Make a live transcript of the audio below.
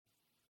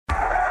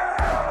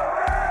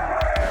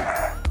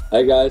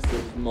Hi guys, this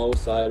is Mo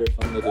Sider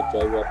from the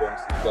Detroit Red Wings.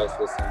 You guys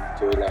listening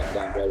to Locked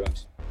On Red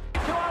Wings.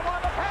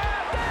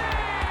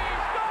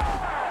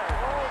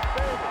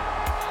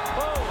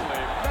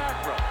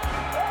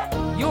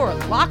 You're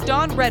Locked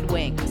On Red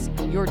Wings,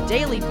 your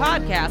daily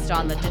podcast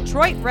on the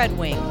Detroit Red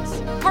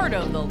Wings. Part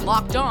of the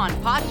Locked On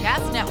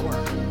Podcast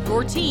Network,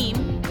 your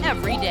team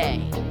every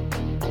day.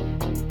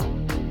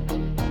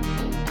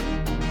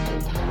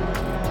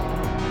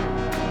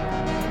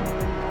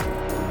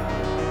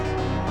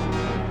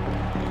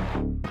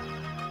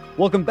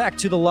 Welcome back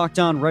to the Locked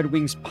On Red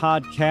Wings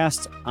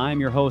podcast. I'm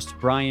your host,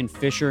 Brian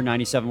Fisher,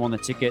 97.1 The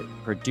Ticket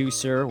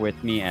producer.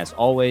 With me, as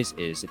always,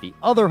 is the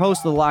other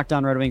host of the Locked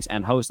On Red Wings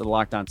and host of the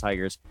Locked On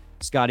Tigers,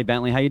 Scotty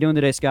Bentley. How you doing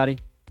today, Scotty?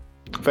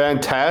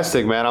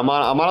 Fantastic, man. I'm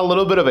on a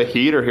little bit of a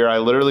heater here. I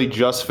literally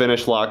just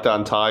finished Locked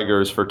On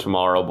Tigers for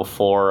tomorrow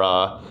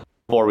before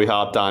we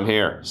hopped on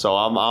here. So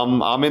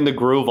I'm in the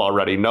groove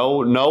already.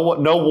 No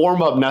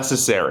warm up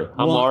necessary.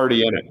 I'm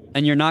already in it.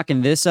 And you're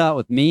knocking this out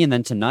with me, and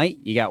then tonight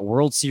you got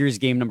World Series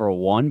game number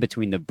 1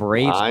 between the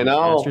Braves and the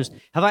Astros.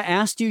 Have I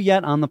asked you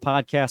yet on the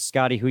podcast,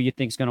 Scotty, who you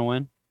think's going to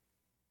win?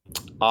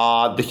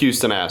 The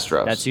Houston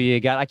Astros. That's who you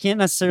got. I can't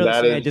necessarily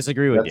say I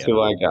disagree with you. That's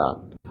who I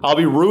got. I'll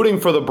be rooting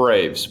for the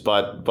Braves,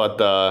 but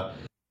the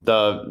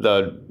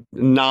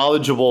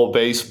knowledgeable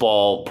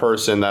baseball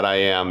person that I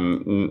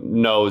am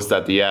knows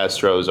that the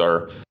Astros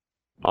are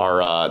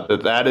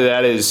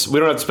that is, we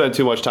don't have to spend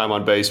too much time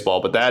on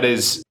baseball, but that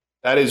is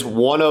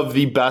one of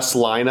the best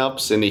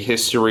lineups in the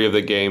history of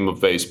the game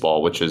of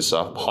baseball, which is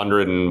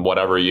 100 and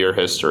whatever year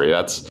history.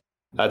 That's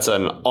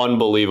an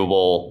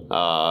unbelievable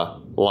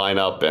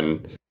lineup,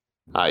 and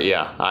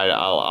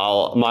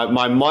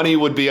my money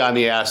would be on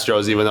the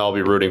Astros, even though I'll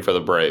be rooting for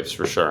the Braves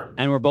for sure.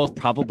 And we're both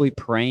probably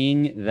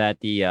praying that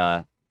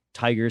the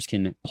Tigers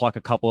can pluck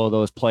a couple of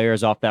those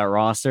players off that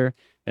roster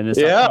in this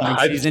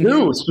season.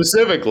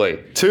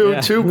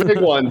 Two big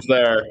ones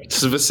there.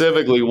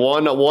 Specifically,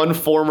 one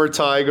former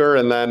Tiger,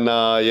 and then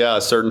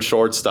a certain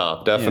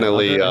shortstop.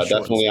 Definitely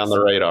on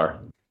the radar.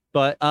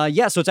 But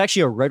so it's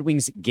actually a Red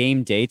Wings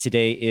game day.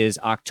 Today is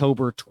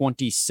October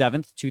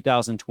 27th,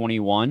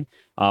 2021,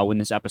 when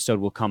this episode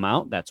will come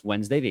out. That's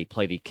Wednesday. They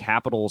play the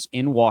Capitals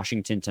in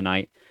Washington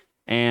tonight.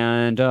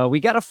 And we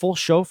got a full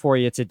show for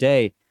you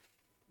today.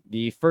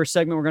 The first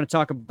segment we're going to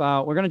talk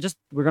about, we're going to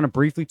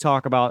briefly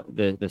talk about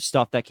the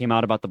stuff that came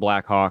out about the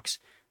Blackhawks.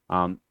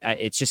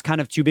 It's just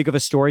kind of too big of a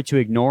story to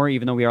ignore,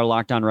 even though we are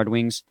Locked On Red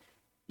Wings.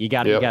 You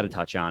got to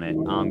touch on it.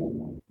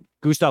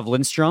 Gustav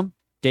Lindstrom,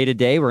 day to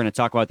day, we're going to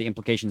talk about the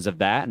implications of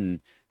that and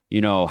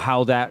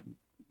how that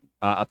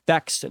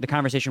affects the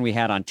conversation we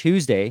had on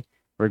Tuesday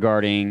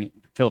regarding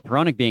Filip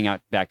Hronek being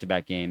out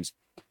back-to-back games.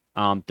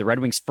 The Red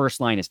Wings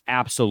first line is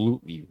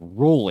absolutely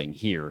rolling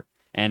here,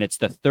 and it's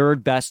the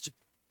third best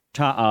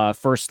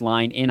first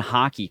line in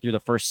hockey through the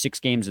first 6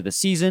 games of the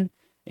season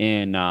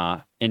in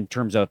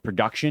terms of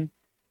production.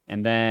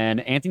 And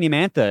then Anthony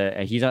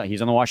Mantha, he's on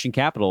the Washington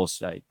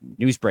Capitals.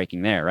 News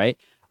breaking there, right?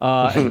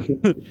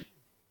 And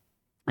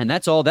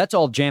that's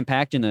all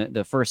jam-packed in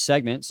the first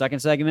segment. Second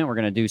segment, we're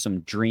going to do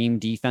some dream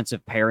defensive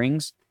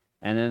pairings.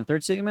 And then the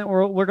third segment,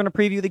 we're going to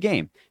preview the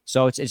game.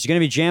 So it's going to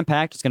be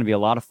jam-packed. It's going to be a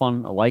lot of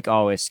fun, like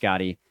always,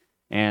 Scotty.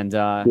 And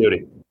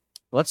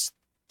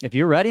if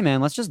you're ready, man,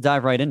 let's just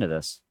dive right into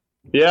this.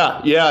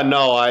 Yeah.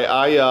 No,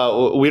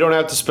 we don't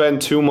have to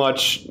spend too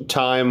much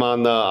time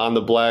on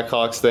the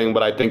Blackhawks thing,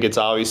 but I think it's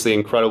obviously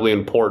incredibly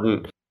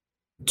important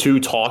to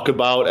talk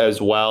about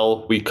as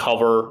well. We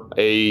cover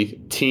a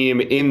team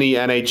in the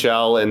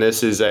NHL, and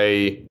this is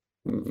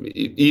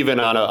even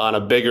on a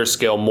bigger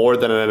scale, more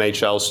than an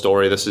NHL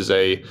story. This is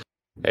a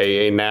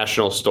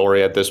national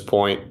story at this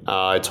point.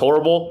 It's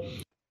horrible.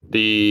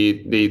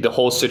 The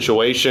whole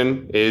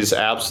situation is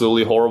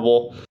absolutely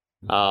horrible.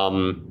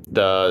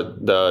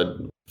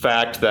 The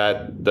fact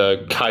that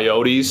the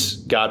Coyotes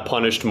got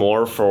punished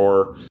more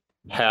for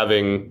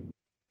having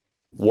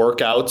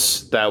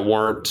workouts that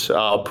weren't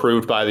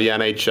approved by the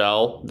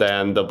NHL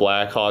than the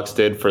Blackhawks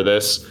did for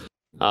this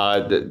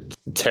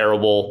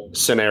terrible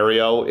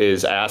scenario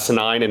is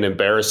asinine and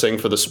embarrassing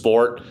for the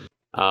sport.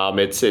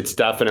 It's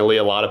definitely,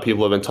 a lot of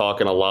people have been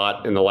talking a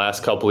lot in the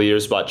last couple of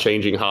years about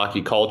changing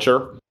hockey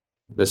culture.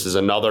 This is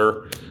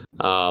another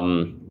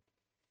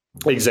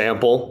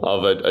example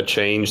of a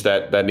change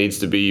that needs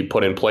to be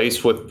put in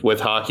place with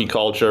hockey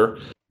culture.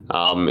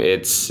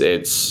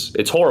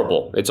 It's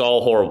horrible. It's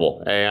all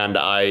horrible. And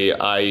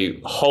I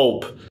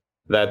hope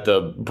that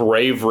the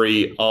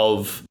bravery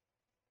of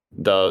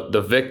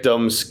the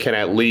victims can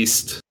at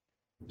least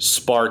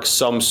spark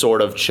some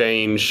sort of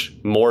change,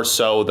 more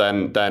so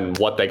than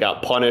what they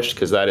got punished,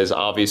 because that is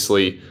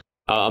obviously,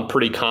 I'm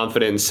pretty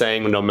confident in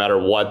saying no matter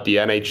what the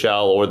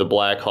NHL or the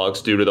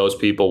Blackhawks do to those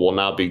people will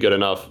not be good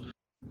enough.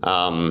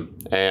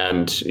 It's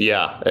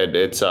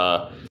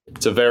a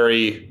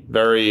very,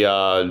 very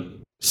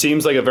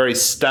seems like a very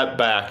step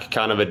back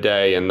kind of a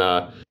day in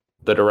the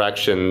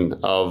direction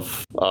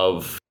of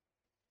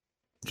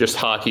just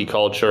hockey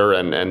culture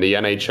and the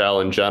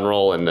NHL in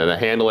general and the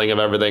handling of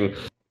everything.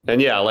 And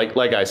yeah, like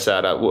I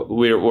said,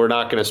 we're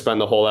not going to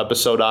spend the whole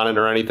episode on it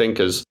or anything,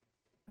 because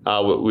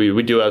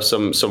we do have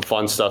some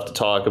fun stuff to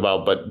talk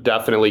about, but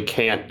definitely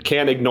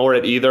can't ignore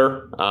it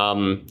either.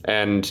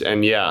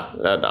 And yeah,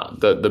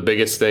 the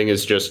biggest thing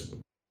is just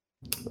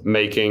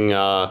making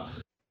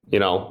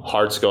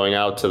hearts going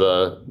out to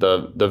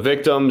the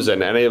victims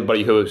and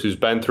anybody who's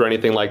been through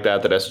anything like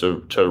that has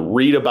to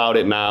read about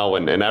it now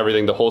and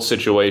everything. The whole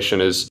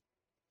situation is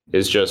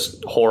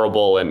just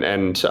horrible.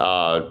 And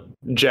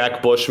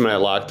Jack Bushman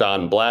at Locked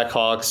On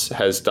Blackhawks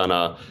has done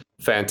a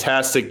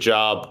fantastic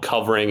job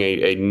covering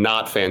a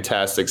not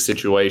fantastic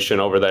situation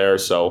over there.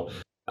 So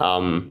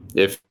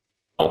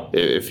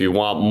if you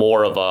want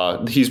more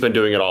of he's been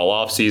doing it all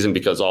off season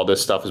because all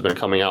this stuff has been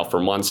coming out for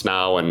months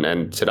now.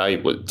 And today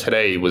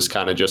was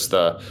kind of just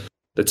the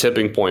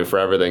tipping point for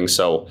everything.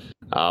 So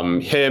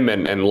him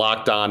and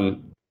Locked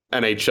On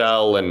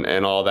NHL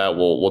and all that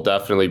will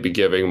definitely be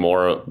giving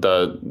more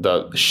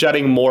the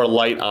shedding more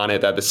light on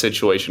it that the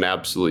situation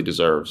absolutely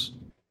deserves.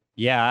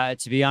 Yeah,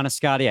 to be honest,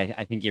 Scotty,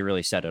 I think you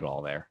really said it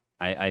all there.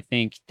 I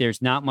think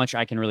there's not much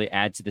I can really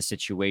add to the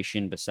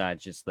situation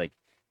besides just like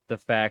the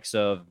facts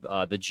of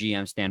the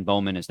GM Stan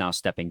Bowman is now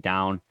stepping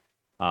down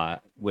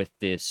with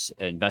this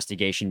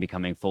investigation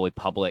becoming fully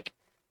public.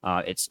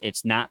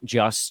 It's not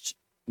just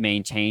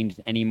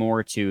maintained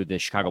anymore to the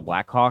Chicago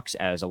Blackhawks,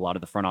 as a lot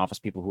of the front office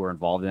people who were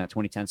involved in that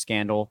 2010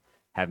 scandal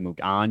have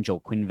moved on.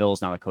 Joel Quenneville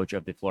is now the coach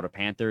of the Florida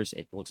Panthers.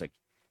 It looks like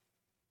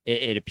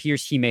it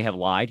appears he may have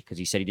lied because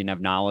he said he didn't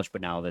have knowledge,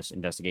 but now this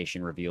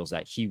investigation reveals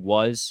that he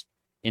was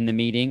in the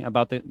meeting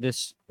about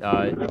this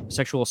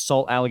sexual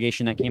assault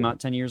allegation that came out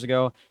 10 years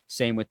ago.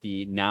 Same with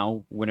the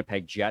now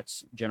Winnipeg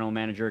Jets general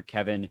manager,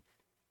 Kevin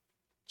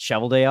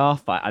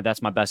Cheveldayoff.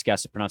 That's my best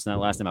guess at pronouncing that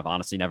last name. I've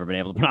honestly never been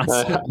able to pronounce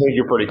it. I think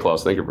you're pretty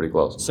close.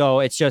 So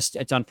it's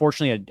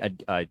unfortunately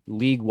a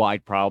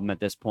league-wide problem at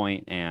this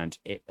point. And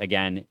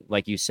again,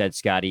 like you said,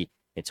 Scotty,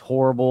 it's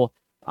horrible.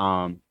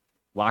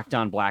 Locked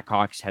On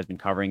Blackhawks has been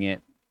covering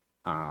it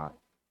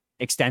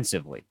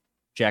extensively.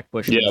 Jack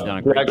Bushman has done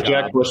a great job.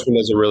 Jack Bushman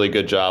does a really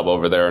good job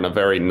over there in a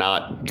very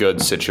not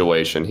good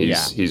situation.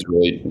 He's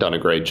really done a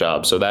great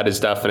job. So that is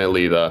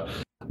definitely the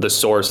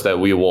source that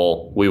we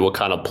will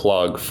kind of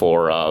plug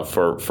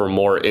for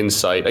more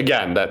insight.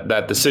 Again,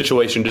 that the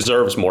situation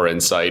deserves more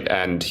insight,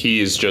 and he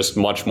is just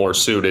much more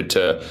suited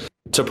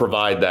to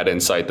provide that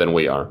insight than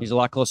we are. He's a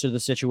lot closer to the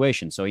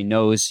situation, so he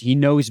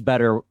knows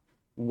better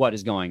what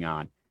is going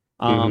on.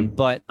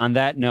 But on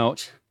that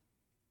note,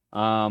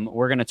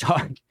 we're going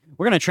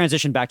to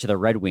transition back to the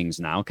Red Wings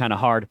now. Kind of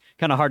hard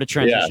to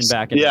transition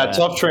back. Into that.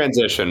 Tough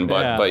transition,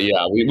 but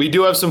yeah, we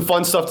do have some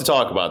fun stuff to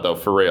talk about though,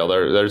 for real.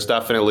 There's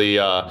definitely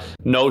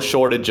no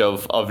shortage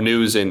of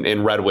news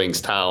in Red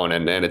Wings town,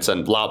 and it's a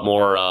lot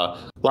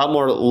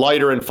more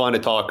lighter and fun to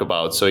talk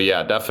about. So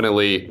yeah,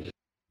 definitely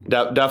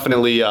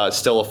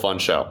still a fun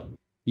show.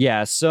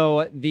 Yeah.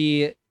 So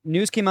the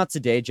news came out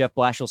today. Jeff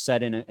Blashill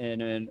said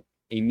in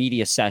a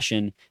media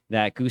session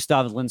that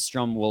Gustav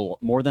Lindstrom will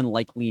more than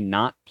likely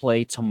not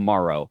play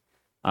tomorrow,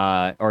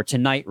 or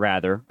tonight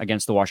rather,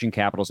 against the Washington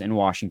Capitals in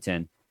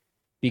Washington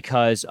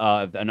because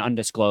of an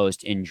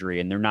undisclosed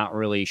injury, and they're not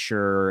really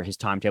sure his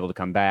timetable to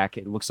come back.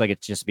 It looks like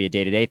it's just be a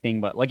day-to-day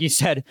thing, but like you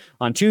said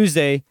on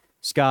Tuesday,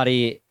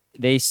 Scotty,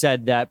 they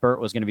said that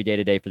Bert was going to be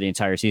day-to-day for the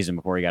entire season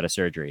before he got a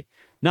surgery.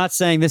 Not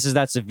saying this is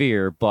that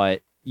severe,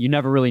 but you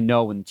never really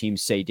know when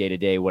teams say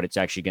day-to-day what it's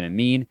actually going to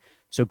mean.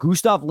 So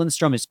Gustav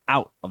Lindstrom is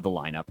out of the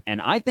lineup.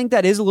 And I think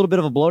that is a little bit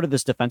of a blow to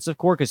this defensive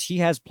core because he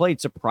has played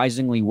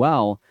surprisingly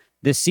well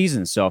this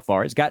season so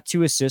far. He's got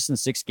 2 assists in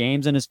 6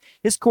 games, and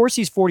his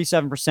Corsi's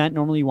 47%.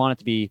 Normally you want it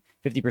to be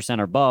 50%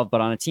 or above,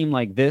 but on a team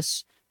like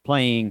this,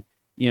 playing,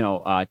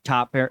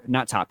 top pair,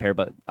 not top pair,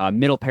 but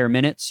middle pair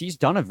minutes, he's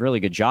done a really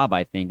good job,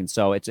 I think. And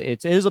so it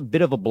is a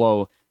bit of a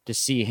blow to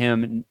see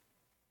him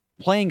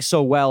playing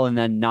so well and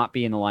then not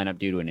be in the lineup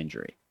due to an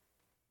injury.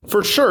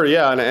 For sure,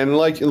 yeah, and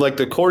like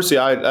the Corsi,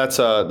 that's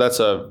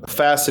a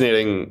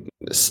fascinating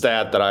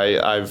stat that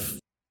I've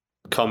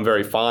come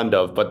very fond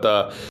of.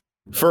 But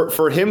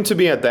for him to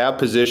be at that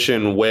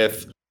position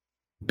with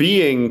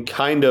being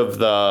kind of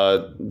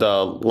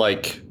the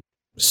like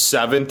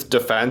 7th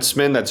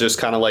defenseman that's just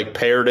kind of like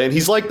paired in,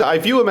 he's like I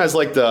view him as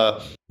like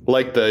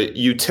the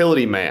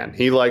utility man.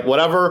 He like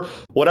whatever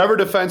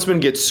defenseman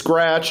gets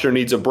scratched or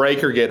needs a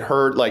break or get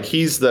hurt, like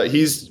he's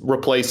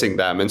replacing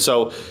them, and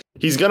so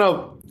he's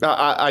gonna.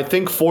 I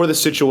think for the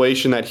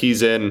situation that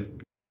he's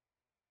in,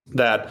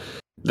 that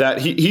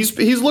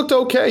he's looked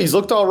okay. He's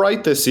looked all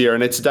right this year,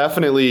 and it's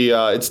definitely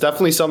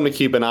something to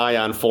keep an eye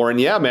on for. And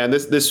yeah, man,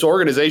 this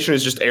organization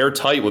is just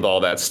airtight with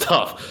all that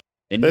stuff.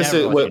 With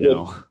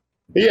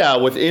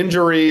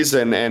injuries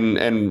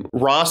and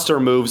roster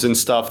moves and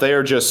stuff, they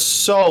are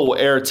just so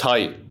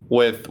airtight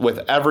with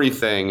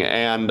everything.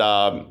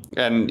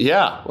 And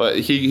yeah,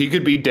 he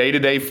could be day to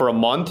day for a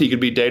month. He could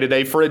be day to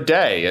day for a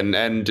day,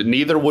 and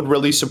neither would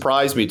really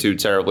surprise me too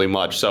terribly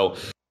much. So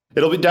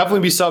it'll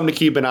definitely be something to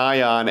keep an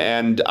eye on.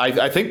 And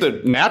I think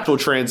the natural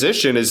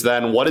transition is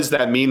then, what does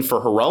that mean for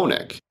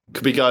Hronek?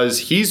 Because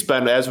he's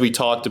been, as we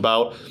talked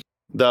about,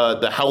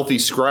 the healthy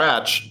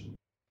scratch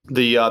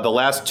the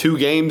last 2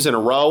 games in a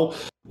row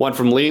went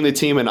from leading the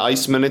team in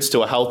ice minutes to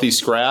a healthy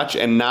scratch,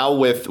 and now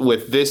with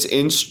this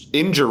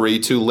injury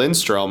to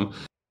Lindstrom,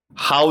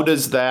 how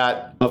does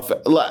that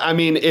affect? I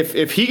mean,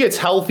 if he gets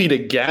healthied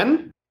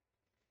again,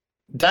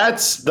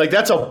 that's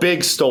a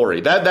big story.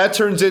 That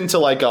turns into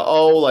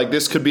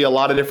this could be a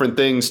lot of different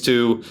things.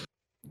 To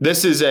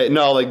this is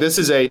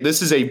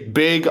a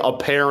big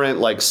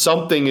apparent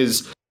something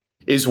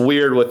is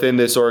weird within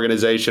this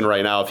organization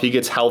right now if he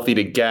gets healthied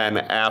again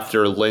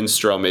after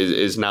Lindstrom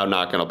is now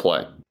not going to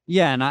play.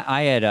 Yeah, and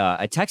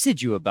I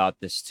texted you about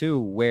this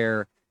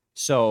too,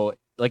 so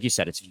like you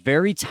said, it's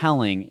very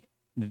telling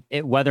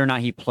whether or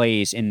not he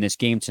plays in this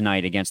game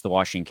tonight against the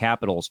Washington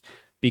Capitals,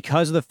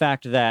 because of the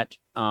fact that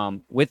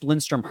with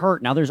Lindstrom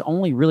hurt, now there's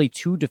only really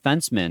two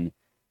defensemen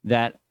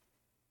that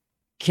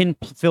can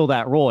fill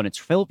that role, and it's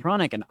Filip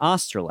Hronek and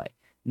Osterley.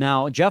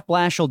 Now, Jeff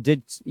Blashill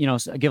did,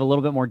 give a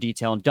little bit more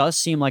detail, and does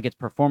seem like it's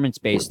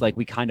performance-based, like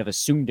we kind of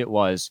assumed it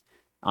was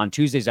on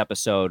Tuesday's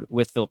episode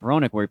with Filip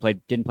Hronek, where he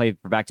didn't play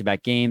for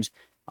back-to-back games.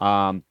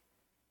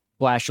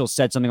 Blashill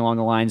said something along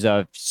the lines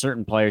of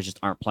certain players just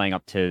aren't playing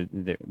up to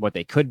what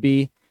they could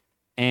be.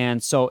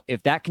 And so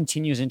if that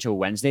continues into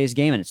Wednesday's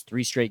game and it's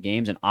 3 straight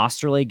games and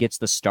Osterley gets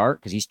the start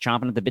because he's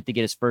chomping at the bit to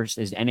get his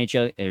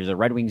NHL, there's a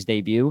Red Wings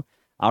debut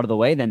out of the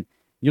way, then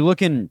you're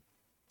looking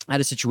at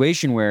a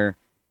situation where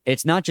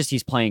it's not just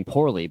he's playing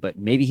poorly, but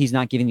maybe he's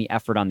not giving the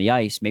effort on the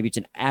ice. Maybe it's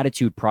an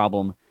attitude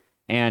problem.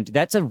 And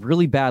that's a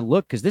really bad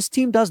look because this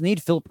team does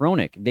need Filip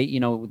Hronek.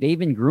 They've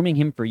been grooming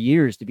him for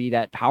years to be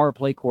that power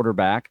play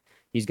quarterback.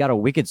 He's got a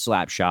wicked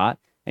slap shot,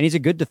 and he's a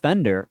good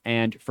defender.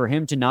 And for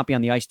him to not be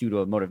on the ice due to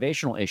a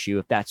motivational issue,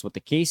 if that's what the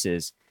case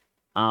is,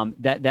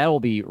 that will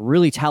be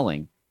really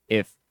telling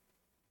if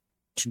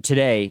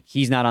today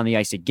he's not on the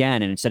ice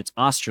again, and instead it's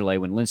Osterley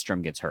when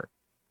Lindstrom gets hurt.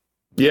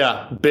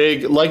 Yeah,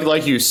 big,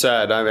 like you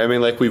said, I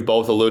mean, like we've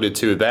both alluded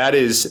to, that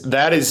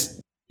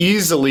is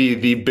easily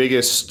the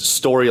biggest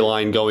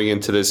storyline going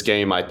into this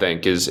game, I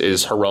think, is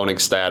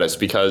Hronek's status,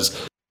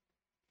 because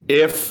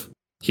if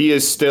he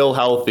is still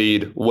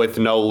healthy with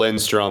no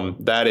Lindstrom,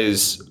 that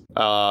is,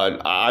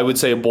 I would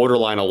say,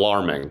 borderline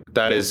alarming.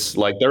 That is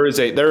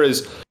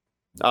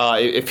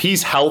if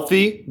he's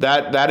healthy,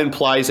 that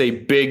implies a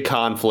big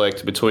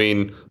conflict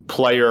between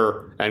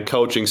player and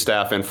coaching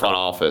staff in front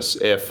office.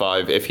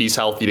 If he's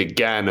healthy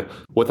again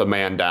with a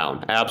man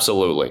down,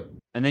 absolutely.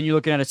 And then you're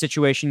looking at a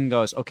situation and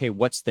goes, okay,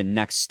 what's the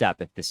next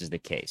step if this is the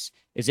case?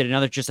 Is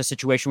it just a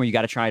situation where you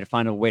got to try to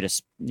find a way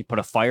to put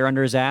a fire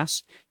under his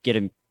ass, get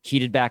him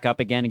heated back up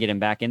again and get him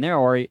back in there?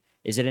 Or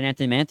is it an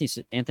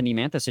Anthony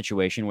Mantha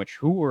situation,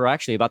 who we're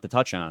actually about to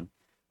touch on?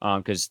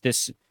 Because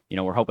this,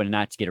 we're hoping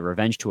not to get a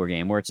revenge tour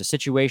game where it's a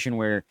situation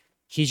where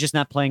he's just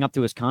not playing up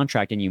to his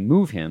contract and you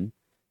move him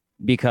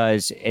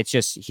because it's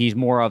just, he's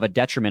more of a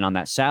detriment on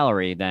that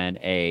salary than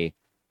a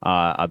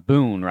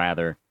boon,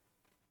 rather.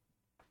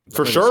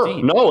 For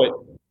sure.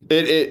 No,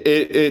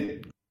 the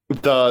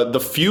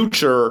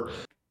future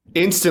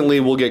instantly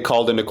will get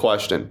called into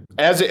question,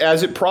 as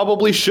it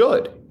probably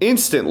should.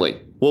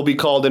 Instantly will be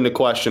called into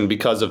question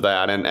because of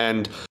that.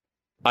 And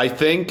I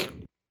think,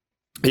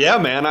 yeah,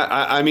 man,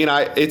 I mean,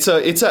 it's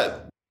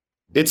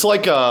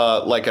like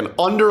an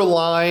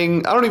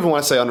underlying, I don't even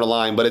want to say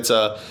underlying, but it's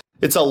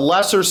a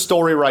lesser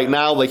story right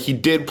now. Like, he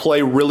did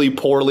play really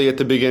poorly at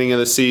the beginning of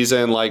the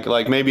season.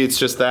 Like maybe it's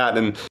just that.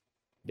 And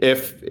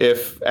if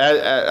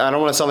I don't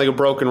want to sound like a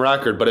broken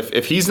record, but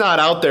if he's not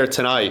out there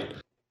tonight,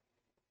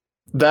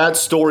 that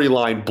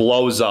storyline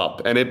blows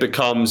up and it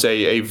becomes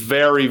a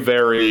very,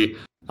 very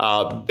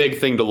big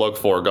thing to look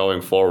for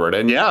going forward.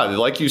 And yeah,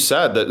 like you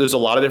said, that there's a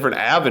lot of different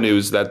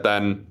avenues that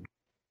then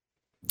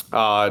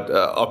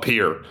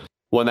appear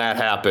when that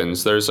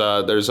happens. There's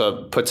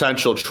a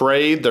potential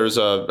trade.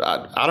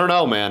 I don't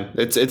know, man.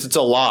 It's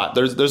a lot.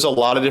 There's a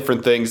lot of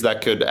different things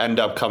that could end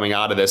up coming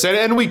out of this,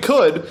 and we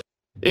could,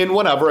 in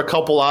a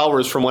couple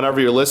hours from whenever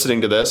you're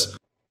listening to this,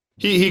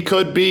 he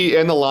could be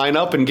in the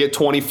lineup and get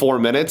 24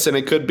 minutes, and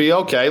it could be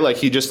okay. Like,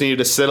 he just needed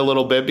to sit a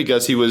little bit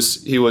because he was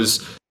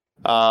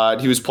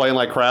playing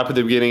like crap at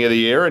the beginning of the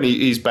year, and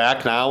he's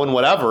back now and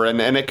whatever.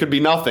 And it could be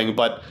nothing,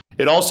 but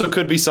it also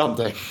could be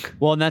something.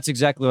 Well, and that's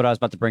exactly what I was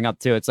about to bring up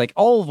too. It's like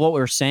all of what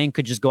we're saying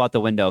could just go out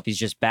the window if he's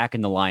just back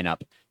in the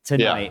lineup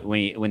tonight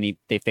when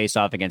they face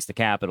off against the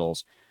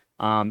Capitals.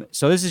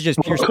 So this is just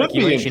pure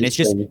speculation. It's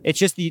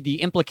just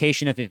the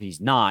implication of if he's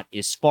not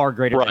is far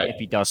greater than if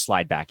he does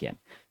slide back in.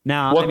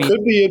 Now, what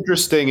could be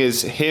interesting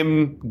is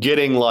him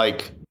getting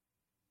like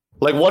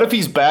what if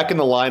he's back in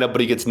the lineup but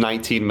he gets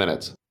 19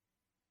 minutes?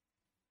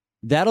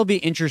 That'll be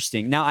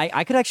interesting. Now,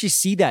 I could actually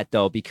see that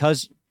though,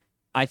 because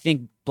I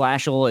think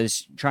Blashill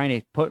is trying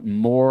to put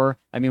more.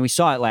 I mean, we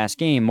saw it last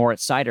game.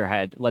 Moritz Seider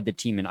had led the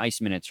team in ice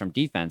minutes from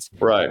defense.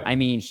 Right. I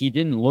mean, he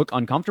didn't look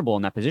uncomfortable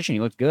in that position.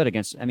 He looked good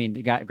against. I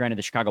mean, granted,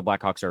 the Chicago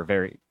Blackhawks are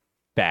very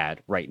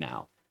bad right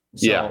now.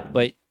 So, yeah.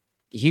 But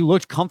he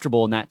looked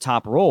comfortable in that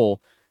top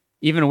role,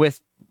 even with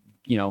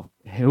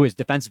who his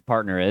defensive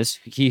partner is.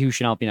 He who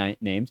should not be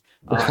named.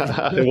 We'll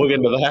get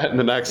into that in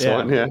the next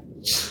one. Yeah.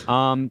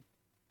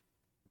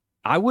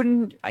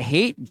 I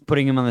hate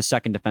putting him on the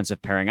second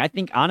defensive pairing. I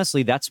think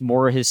honestly that's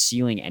more his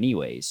ceiling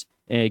anyways.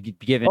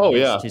 Given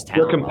his talent.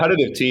 They're a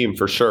competitive team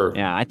for sure.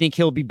 Yeah, I think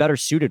he'll be better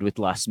suited with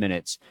less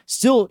minutes.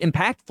 Still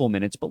impactful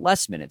minutes, but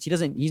less minutes.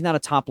 He's not a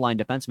top line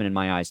defenseman in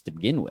my eyes to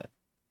begin with.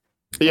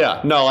 Yeah,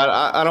 no,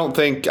 I don't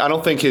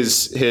think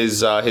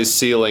his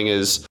ceiling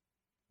is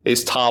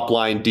top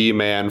line D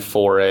man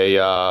for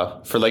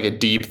like a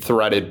deep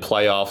threaded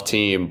playoff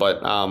team.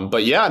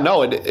 But yeah,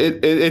 no,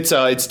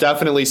 it's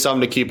definitely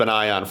something to keep an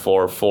eye on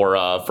for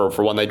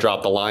when they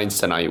drop the lines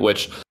tonight,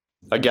 which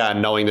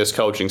again, knowing this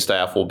coaching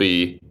staff will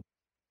be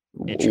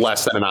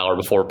less than an hour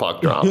before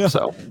puck drop.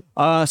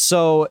 Yeah.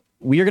 So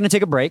we are going to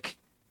take a break.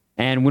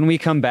 And when we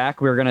come back,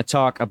 we're going to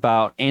talk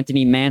about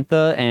Anthony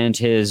Mantha and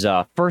his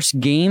first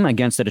game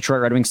against the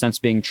Detroit Red Wings since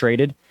being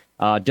traded.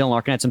 Dylan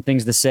Larkin had some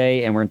things to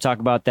say, and we're going to talk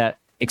about that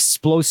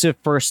explosive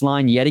first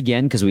line yet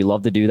again, because we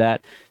love to do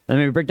that. And then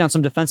maybe break down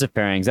some defensive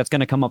pairings. That's going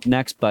to come up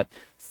next. But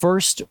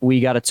first, we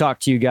got to talk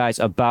to you guys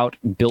about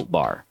Built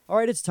Bar. All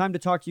right, it's time to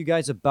talk to you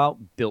guys about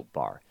Built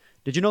Bar.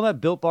 Did you know that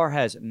Built Bar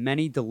has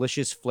many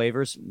delicious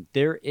flavors?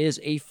 There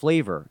is a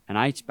flavor, and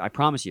I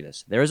promise you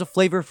this, there is a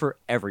flavor for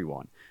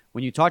everyone.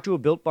 When you talk to a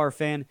Built Bar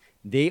fan,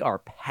 they are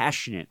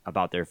passionate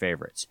about their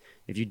favorites.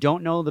 If you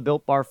don't know the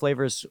Built Bar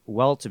flavors,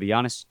 well, to be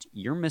honest,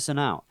 you're missing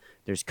out.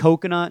 There's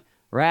coconut,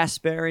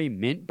 raspberry,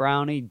 mint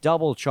brownie,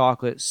 double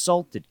chocolate,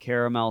 salted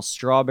caramel,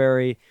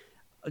 strawberry,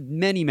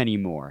 many, many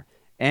more.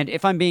 And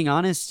if I'm being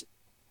honest,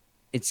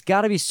 it's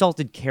got to be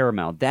salted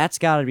caramel. That's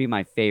got to be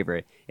my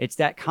favorite. It's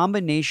that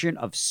combination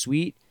of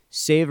sweet,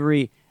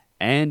 savory,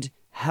 and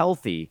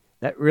healthy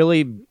that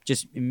really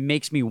just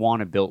makes me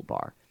want a Built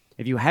Bar.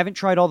 If you haven't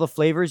tried all the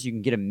flavors, you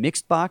can get a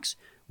mixed box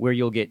where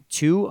you'll get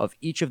 2 of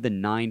each of the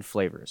 9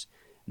 flavors.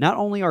 Not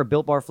only are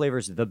Built Bar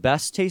flavors the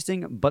best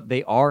tasting, but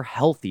they are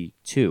healthy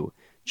too.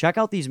 Check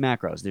out these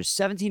macros. There's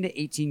 17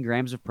 to 18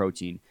 grams of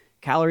protein,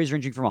 calories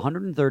ranging from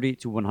 130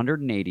 to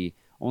 180,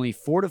 only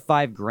 4 to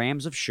 5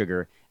 grams of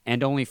sugar,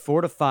 and only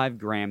 4 to 5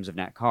 grams of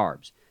net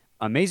carbs.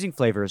 Amazing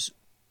flavors,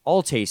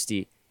 all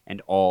tasty,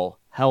 and all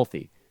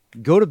healthy.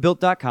 Go to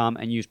Built.com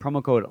and use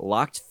promo code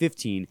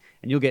LOCKED15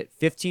 and you'll get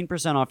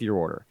 15% off your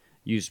order.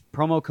 Use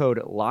promo code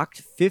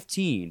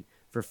LOCKED15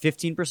 for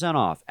 15%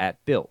 off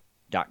at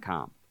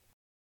Built.com.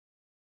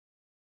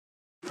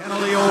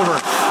 Penalty over,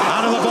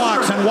 out of the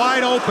box and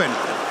wide open.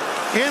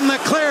 In the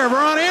clear,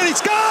 Veroni, he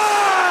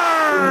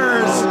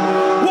scores!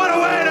 What a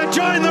way to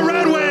join the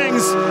Red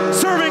Wings,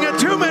 serving at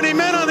too many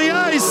men on the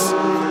ice.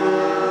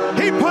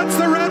 He puts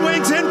the Red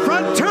Wings in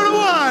front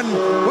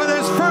 2-1 with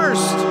his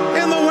first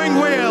in the wing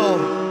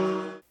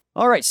wheel.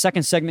 All right,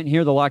 second segment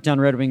here, the Locked On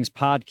Red Wings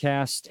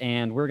podcast,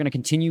 and we're going to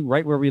continue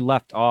right where we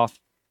left off,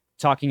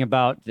 talking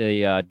about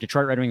the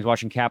Detroit Red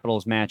Wings-Washington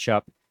Capitals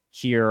matchup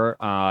here.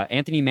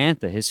 Anthony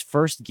Mantha, his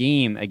first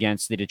game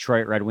against the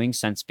Detroit Red Wings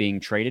since being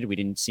traded. We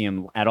didn't see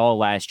him at all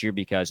last year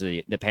because of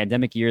the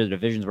pandemic year. The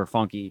divisions were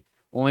funky,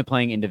 only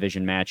playing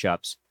in-division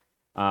matchups,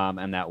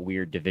 and that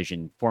weird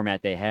division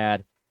format they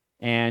had.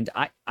 And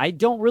I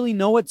don't really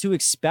know what to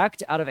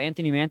expect out of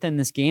Anthony Mantha in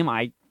this game.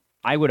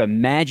 I would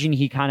imagine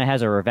he kind of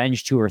has a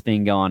revenge tour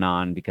thing going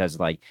on because,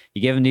 like,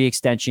 you give him the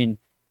extension,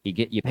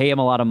 you pay him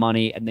a lot of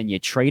money, and then you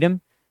trade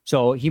him.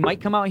 So he might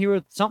come out here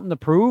with something to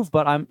prove,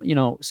 but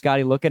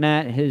Scotty, looking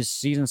at his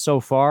season so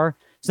far,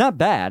 it's not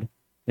bad.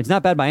 It's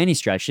not bad by any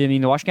stretch. I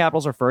mean, the Washington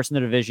Capitals are first in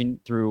the division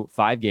through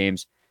 5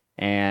 games,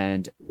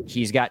 and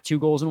he's got 2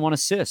 goals and 1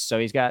 assist. So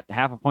he's got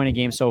half a point a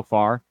game so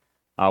far,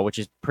 which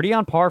is pretty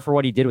on par for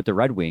what he did with the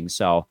Red Wings.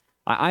 So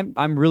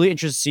I'm really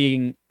interested in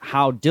seeing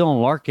how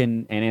Dylan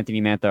Larkin and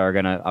Anthony Mantha are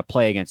going to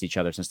play against each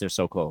other since they're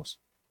so close.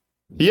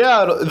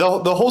 Yeah,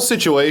 the whole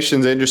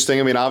situation's interesting.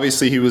 I mean,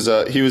 obviously he was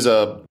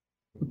a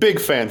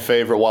big fan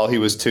favorite while he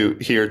was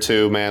here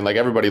too, man. Like,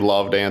 everybody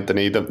loved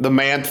Anthony. The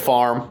Manth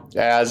farm,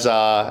 as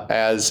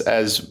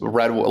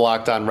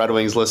Locked On Red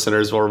Wings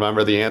listeners will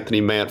remember, the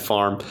Anthony Mant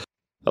farm.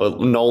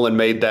 Nolan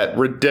made that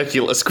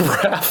ridiculous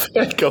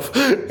graphic of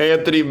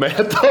Anthony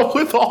Mantha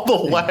with all the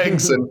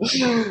legs and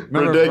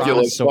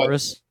ridiculous.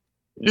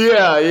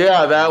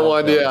 Yeah, that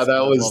one. Yeah,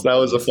 that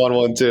was a fun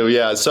one too.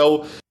 Yeah,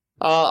 so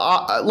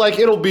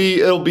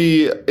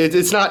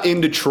it's not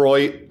in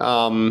Detroit.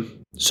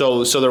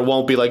 So there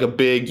won't be like a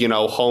big,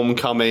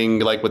 homecoming,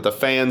 like with the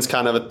fans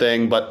kind of a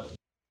thing, but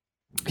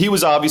he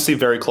was obviously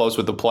very close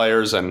with the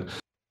players. And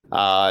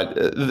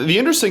the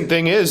interesting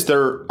thing is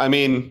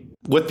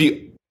with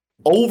the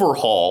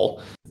overhaul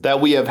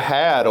that we have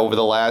had over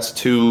the last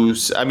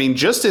just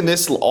in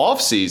this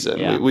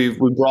offseason,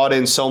 we brought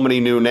in so many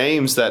new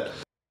names that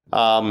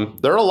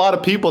there are a lot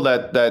of people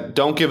that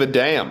don't give a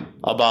damn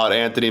about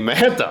Anthony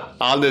Mantha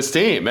on this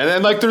team.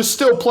 And like, there's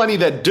still plenty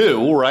that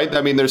do, right?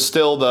 I mean, there's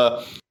still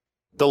the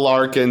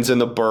Larkins and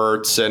the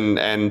Burts and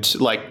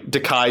like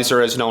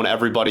DeKaiser has known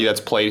everybody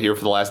that's played here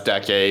for the last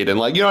decade. And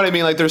like, you know what I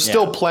mean? Like, there's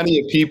still plenty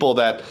of people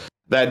that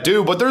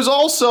do, but there's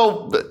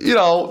also,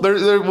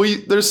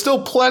 there's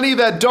still plenty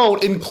that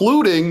don't,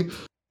 including,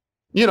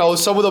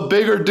 some of the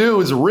bigger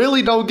dudes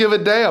really don't give a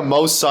damn.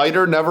 Mo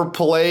Seider never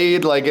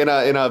played like in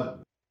a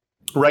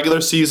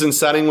regular season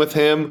setting with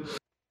him.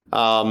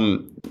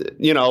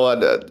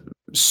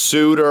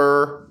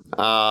 Suter,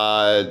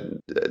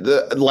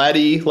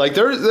 Letty. Like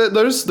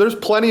there's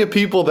plenty of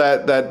people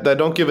that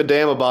don't give a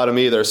damn about him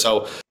either.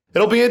 So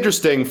it'll be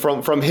interesting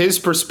from his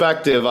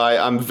perspective.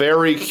 I'm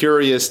very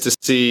curious to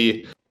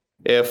see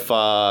if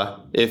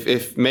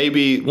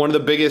maybe one of the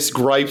biggest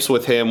gripes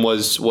with him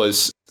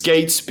was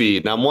skate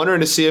speed. And I'm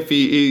wondering to see if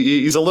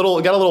he's got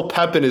a little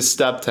pep in his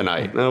step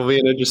tonight. That'll be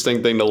an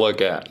interesting thing to look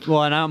at.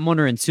 Well, and I'm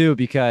wondering too,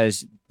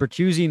 because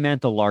Bertuzzi,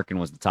 Mantha, Larkin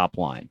was the top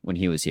line when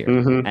he was here.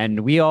 Mm-hmm. And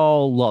we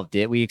all loved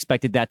it. We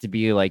expected that to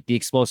be like the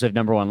explosive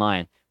number one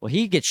line. Well,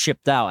 he gets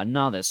shipped out, and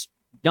now this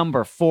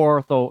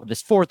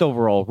fourth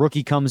overall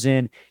rookie comes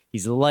in.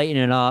 He's lighting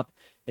it up.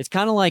 It's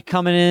kind of like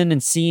coming in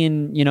and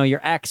seeing, your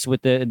ex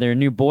with their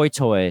new boy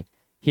toy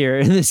here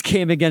in this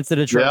game against the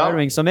Detroit Red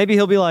Wings. So maybe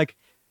he'll be like,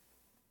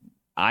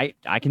 I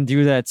can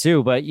do that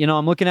too. But,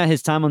 I'm looking at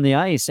his time on the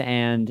ice,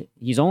 and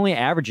he's only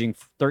averaging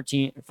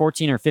 14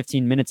 or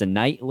 15 minutes a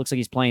night. It looks like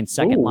he's playing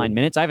second line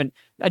minutes. I haven't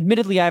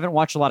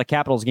watched a lot of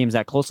Capitals games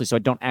that closely, so I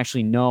don't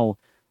actually know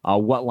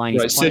what line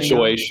he's playing.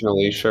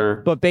 Situationally, sure.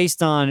 But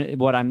based on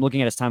what I'm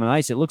looking at his time on the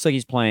ice, it looks like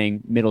he's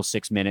playing middle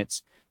 6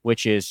 minutes,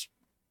 which is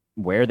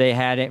where they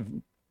had it.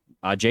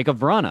 Jacob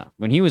Vrana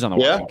when he was on the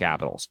Washington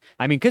Capitals.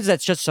 I mean, because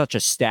that's just such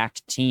a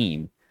stacked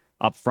team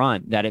up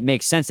front that it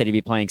makes sense that he'd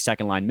be playing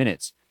second line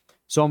minutes.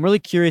 So I'm really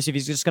curious if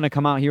he's just going to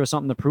come out here with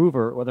something to prove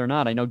or whether or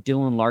not. I know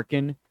Dylan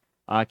Larkin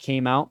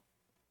came out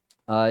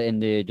in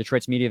the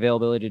Detroit's media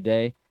availability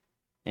today,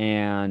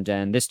 and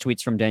this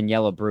tweet's from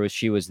Daniela Bruce.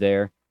 She was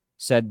there.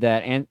 Said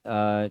that he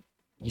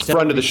said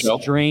friend of the show.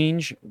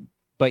 Strange,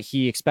 but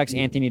he expects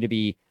Anthony to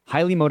be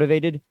highly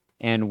motivated.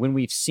 And when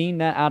we've seen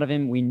that out of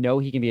him, we know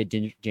he can be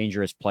a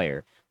dangerous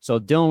player. So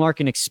Dylan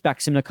Larkin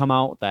expects him to come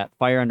out with that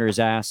fire under his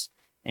ass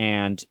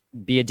and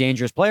be a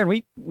dangerous player.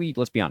 And we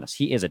let's be honest,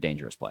 he is a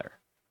dangerous player.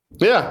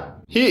 Yeah,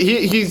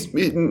 he's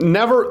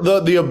never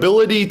the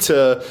ability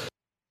to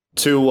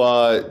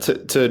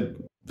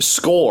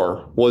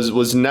score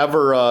was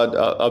never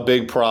a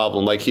big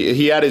problem. Like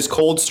he had his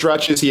cold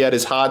stretches, he had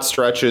his hot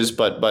stretches,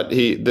 but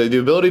the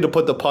ability to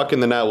put the puck in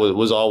the net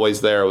was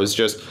always there. It was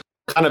just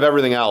kind of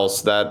everything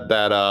else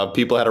that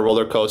people had a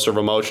roller coaster of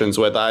emotions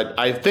with.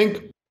 I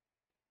think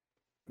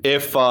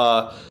if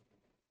I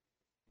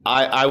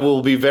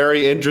will be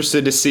very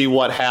interested to see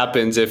what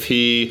happens if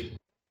he,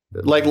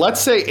 like,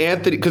 let's say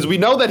Anthony, because we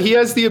know that he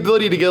has the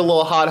ability to get a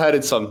little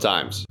hot-headed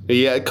sometimes.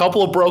 He had a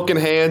couple of broken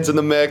hands in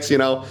the mix,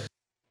 it'll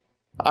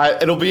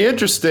be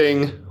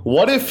interesting.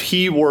 What if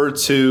he were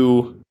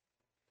to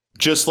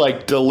just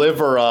like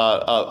deliver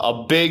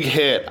a big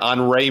hit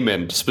on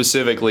Raymond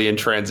specifically in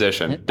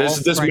transition?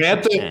 Does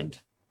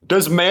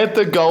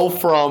Mantha go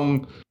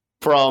from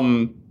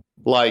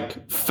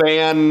like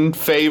fan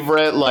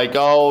favorite, like,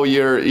 oh,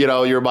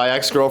 you're my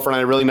ex-girlfriend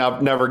I really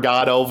never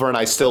got over and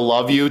I still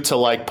love you, to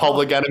like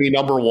public enemy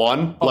number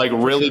one, like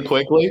really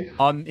quickly?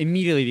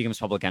 Immediately becomes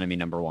public enemy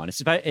number one.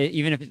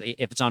 Even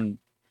if it's on,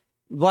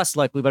 less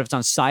likely, but if it's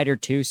on Seider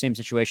too, same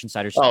situation.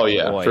 Seider's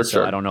boy, for so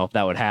sure. I don't know if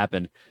that would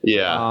happen.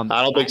 Yeah,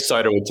 I don't think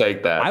Seider would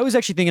take that. I was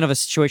actually thinking of a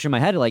situation in my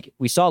head, like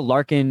we saw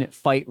Larkin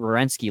fight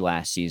Werenski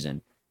last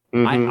season.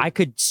 Mm-hmm. I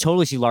could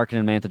totally see Larkin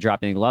and Mantha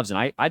dropping gloves,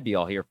 and I'd be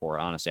all here for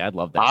it, honestly. I'd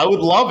love that. I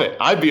would love it.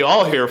 I'd be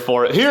all here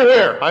for it.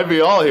 Here. I'd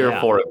be all here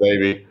for it,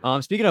 baby.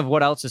 Speaking of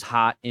what else is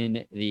hot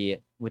with the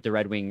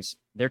Red Wings,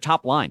 their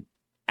top line,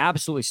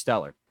 absolutely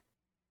stellar.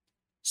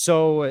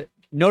 So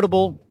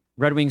notable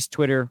Red Wings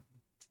Twitter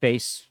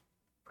face,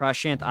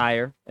 Prashant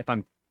Iyer, if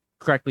I'm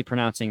correctly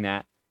pronouncing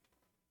that.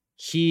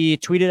 He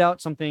tweeted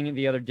out something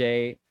the other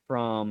day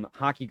from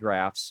Hockey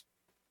Graphs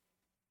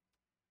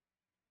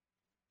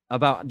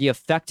about the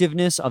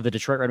effectiveness of the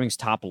Detroit Red Wings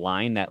top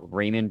line, that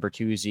Raymond,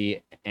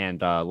 Bertuzzi, and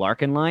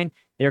Larkin line.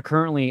 They're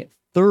currently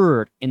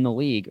third in the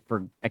league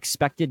for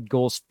expected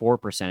goals for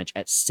percentage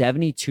at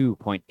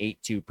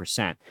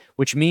 72.82%,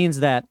 which means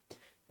that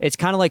it's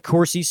kind of like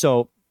Corsi.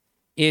 So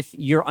if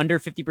you're under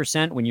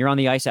 50% when you're on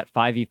the ice at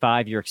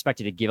 5v5, you're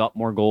expected to give up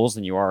more goals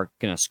than you are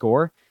going to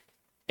score.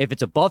 If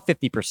it's above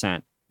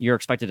 50%, you're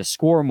expected to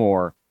score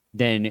more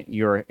than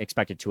you're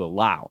expected to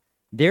allow.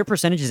 Their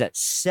percentage is at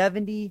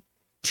 72%,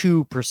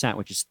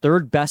 which is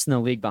third best in the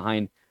league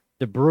behind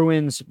the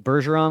Bruins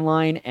Bergeron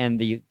line and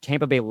the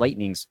Tampa Bay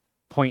Lightning's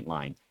point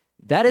line.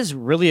 That is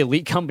really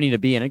elite company to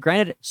be in. And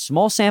granted,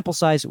 small sample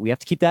size, we have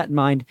to keep that in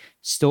mind.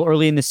 Still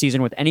early in the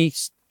season with any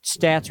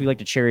stats we like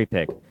to cherry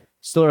pick.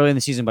 Still early in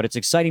the season, but it's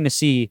exciting to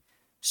see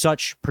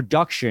such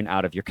production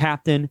out of your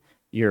captain,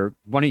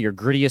 one of your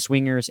grittiest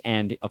wingers,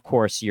 and of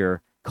course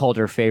your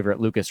Calder favorite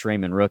Lucas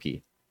Raymond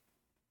rookie.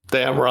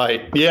 Damn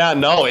right. Yeah,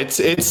 no, it's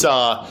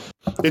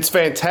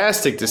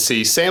fantastic to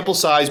see. Sample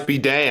size be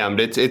damned.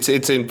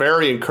 It's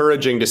very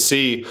encouraging to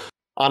see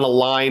on a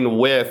line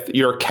with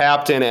your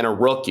captain and a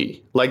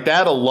rookie. Like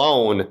that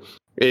alone,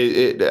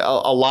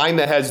 a line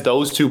that has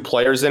those two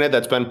players in it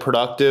that's been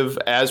productive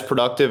as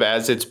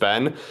it's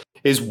been,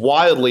 is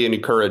wildly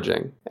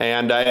encouraging.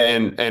 And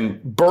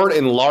Bert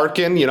and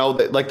Larkin,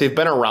 like they've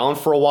been around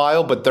for a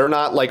while, but they're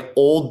not like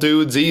old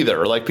dudes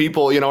either. Like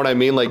people, you know what I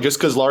mean? Like just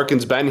because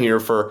Larkin's been here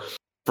for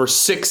for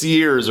 6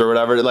 years or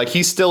whatever. Like,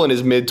 he's still in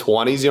his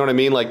mid-20s. You know what I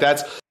mean? Like,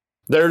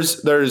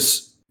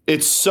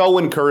 it's so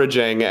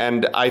encouraging.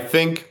 And I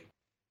think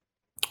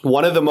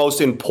one of the most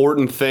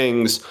important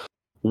things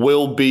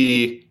will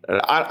be,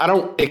 I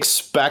don't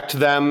expect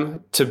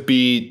them to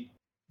be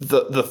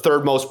the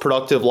third most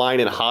productive line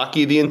in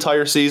hockey the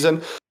entire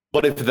season.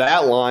 But if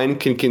that line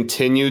can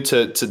continue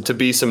to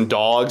be some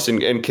dogs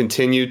and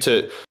continue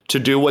to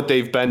do what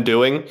they've been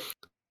doing,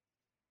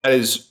 that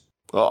is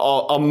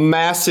a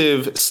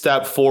massive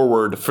step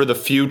forward for the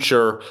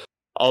future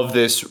of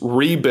this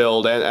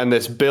rebuild and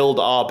this build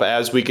up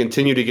as we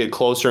continue to get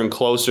closer and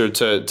closer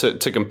to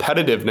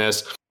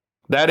competitiveness.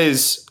 That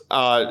is,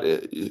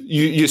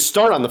 you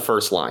start on the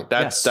first line.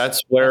 That's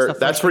where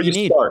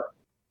you start.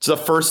 It's the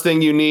first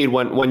thing you need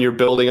when you're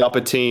building up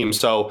a team.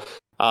 So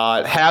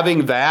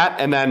having that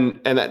and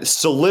then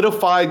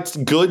solidified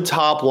good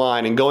top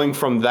line and going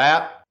from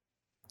that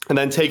and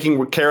then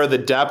taking care of the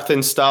depth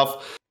and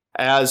stuff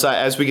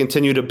as we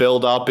continue to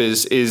build up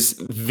is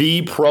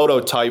the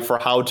prototype for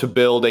how to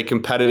build a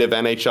competitive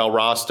NHL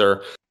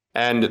roster.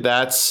 And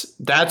that's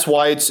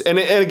why it's and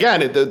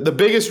again, the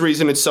biggest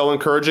reason it's so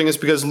encouraging is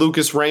because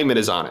Lucas Raymond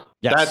is on it.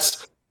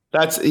 Yes.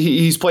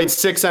 He's played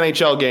 6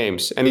 NHL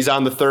games and he's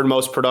on the third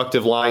most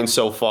productive line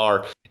so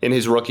far in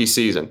his rookie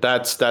season.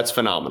 That's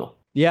phenomenal.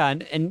 Yeah,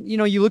 and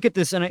you look at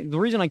this, and the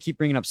reason I keep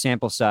bringing up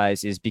sample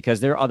size is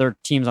because there are other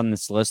teams on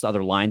this list,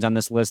 other lines on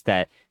this list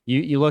that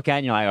you look at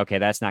and you're like, okay,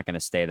 that's not going to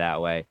stay that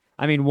way.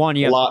 I mean, one,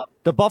 you have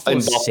the Buffalo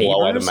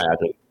Sabres,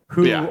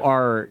 who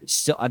are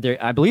still,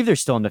 I believe they're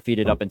still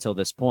undefeated up until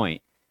this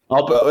point.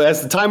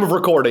 As the time of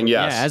recording,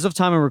 yes. Yeah, as of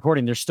time of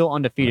recording, they're still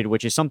undefeated,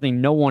 which is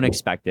something no one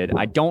expected.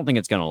 I don't think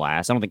it's going to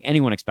last. I don't think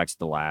anyone expects it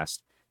to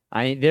last.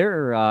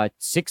 They're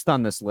 6th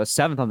on this list,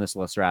 7th on this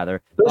list,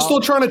 rather. They're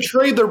still trying to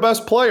trade their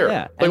best player.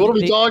 Yeah, like, what are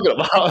we talking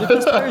about? The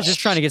best player is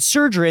just trying to get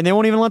surgery, and they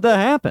won't even let that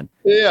happen.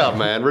 Yeah,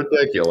 man,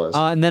 ridiculous.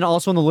 And then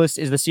also on the list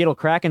is the Seattle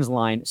Kraken's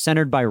line,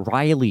 centered by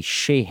Riley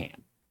Sheahan.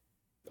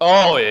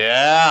 Oh,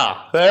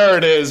 yeah. There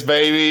it is,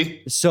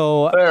 baby.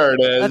 So there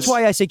it is. That's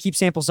why I say keep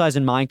sample size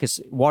in mind,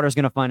 because water's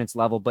going to find its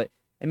level. But,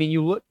 I mean,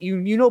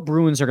 you know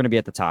Bruins are going to be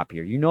at the top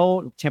here. You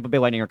know Tampa Bay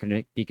Lightning are going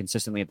to be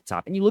consistently at the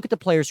top. And you look at the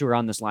players who are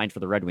on this line for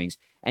the Red Wings,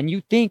 and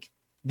you think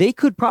they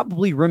could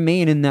probably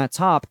remain in that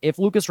top if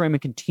Lucas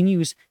Raymond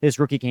continues his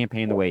rookie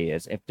campaign the way he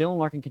is. If Dylan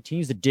Larkin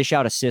continues to dish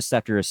out assists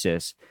after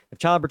assists. If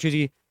Tyler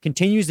Bertuzzi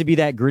continues to be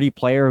that gritty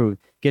player who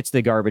gets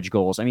the garbage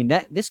goals. I mean,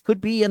 this could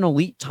be an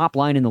elite top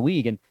line in the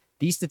league. And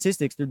these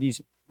statistics through these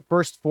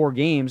first 4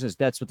 games, as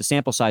that's what the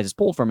sample size is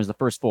pulled from, is the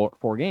first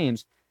four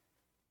games,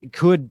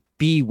 could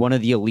be one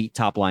of the elite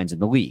top lines in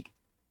the league.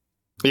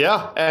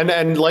 Yeah,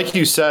 and like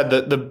you said,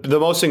 the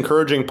most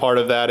encouraging part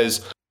of that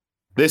is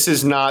this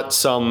is not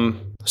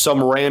some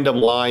random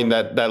line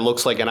that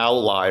looks like an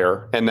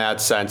outlier in that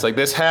sense. Like,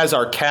 this has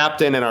our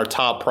captain and our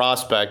top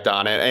prospect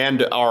on it,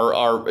 and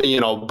our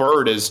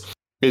Bird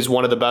is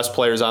one of the best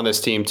players on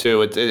this team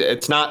too.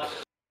 It's not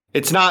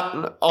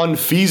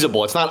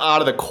unfeasible. It's not out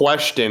of the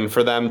question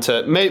for them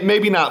to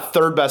maybe not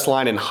third best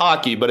line in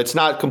hockey, but it's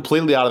not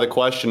completely out of the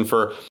question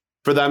for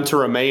them to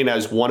remain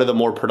as one of the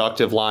more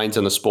productive lines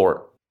in the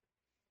sport.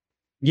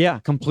 Yeah,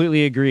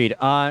 completely agreed.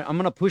 I'm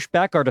going to push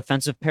back our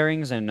defensive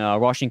pairings and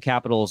Washington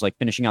Capitals, like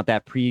finishing out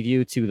that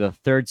preview to the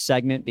third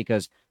segment,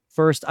 because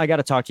first I got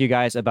to talk to you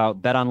guys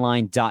about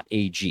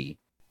betonline.ag.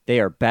 They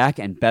are back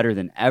and better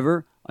than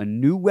ever. A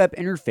new web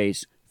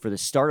interface for the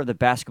start of the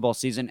basketball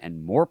season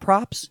and more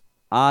props,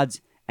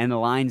 odds, and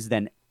lines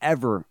than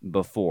ever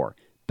before.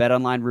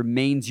 BetOnline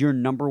remains your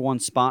number one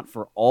spot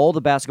for all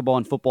the basketball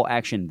and football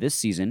action this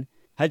season.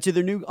 Head to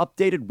their new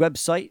updated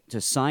website to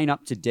sign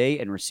up today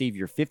and receive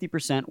your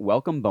 50%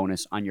 welcome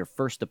bonus on your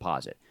first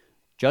deposit.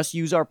 Just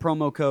use our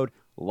promo code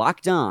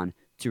LOCKEDON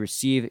to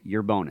receive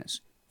your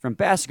bonus. From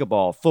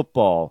basketball,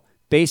 football,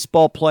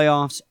 baseball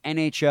playoffs,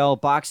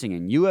 NHL, boxing,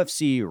 and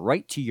UFC,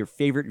 right to your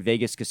favorite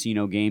Vegas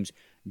casino games,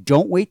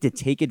 don't wait to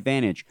take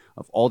advantage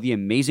of all the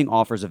amazing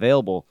offers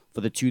available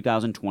for the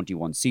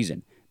 2021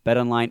 season.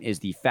 BetOnline is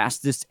the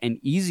fastest and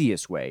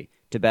easiest way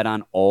to bet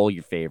on all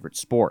your favorite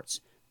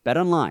sports.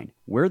 BetOnline,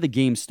 where the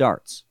game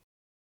starts.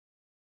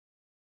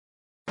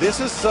 This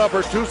is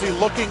Bertuzzi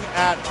looking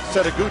at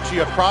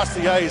Setoguchi across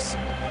the ice,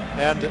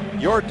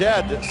 and "you're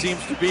dead"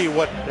 seems to be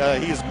what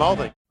he's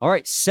mouthing. All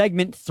right,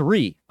 segment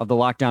 3 of the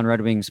Locked On Red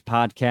Wings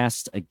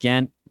podcast.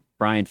 Again,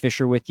 Brian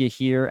Fisher with you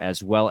here,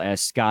 as well as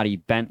Scotty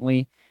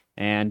Bentley.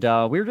 And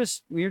we were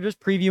just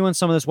previewing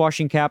some of this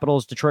Washington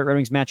Capitals Detroit Red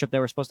Wings matchup that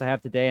we're supposed to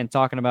have today, and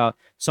talking about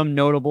some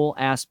notable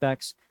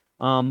aspects.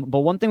 But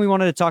one thing we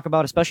wanted to talk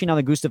about, especially now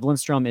that Gustav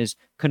Lindstrom is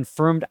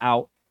confirmed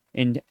out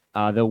in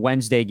the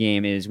Wednesday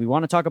game, is we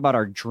want to talk about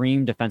our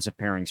dream defensive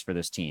pairings for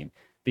this team,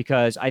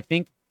 because I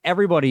think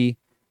everybody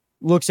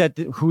looks at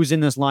who's in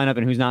this lineup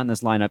and who's not in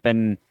this lineup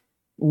and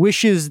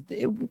wishes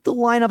the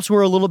lineups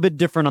were a little bit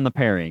different on the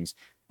pairings.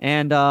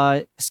 And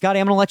Scotty,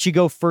 I'm going to let you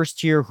go first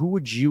here. Who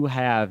would you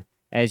have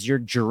as your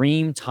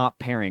dream top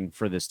pairing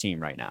for this team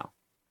right now?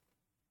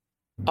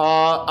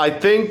 I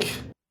think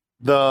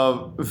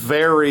the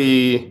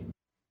very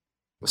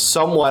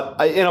somewhat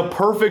in a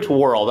perfect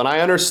world, and I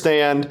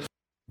understand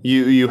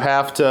you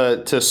have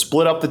to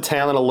split up the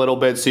talent a little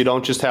bit so you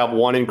don't just have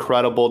one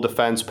incredible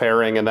defense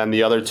pairing and then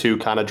the other two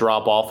kind of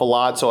drop off a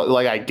lot. So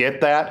like I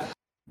get that,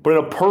 but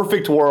in a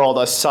perfect world,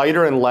 a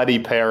Seider and Leddy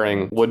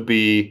pairing would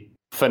be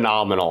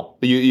phenomenal.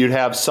 You'd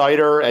have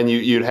Seider and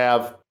you'd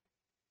have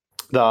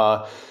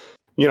the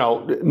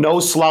no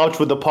slouch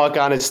with the puck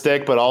on his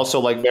stick, but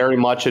also like very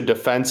much a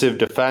defensive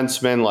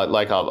defenseman,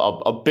 like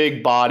a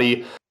big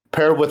body,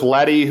 paired with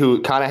Leddy,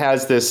 who kind of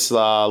has this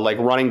like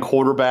running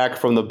quarterback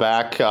from the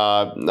back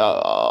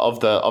of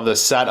the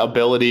set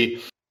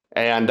ability.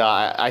 And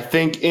I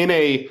think in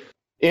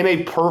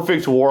a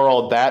perfect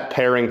world, that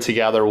pairing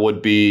together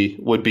would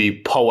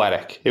be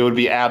poetic. It would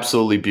be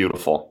absolutely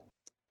beautiful.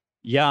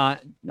 Yeah,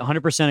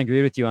 100%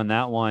 agree with you on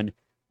that one.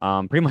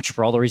 Pretty much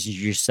for all the reasons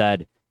you just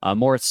said.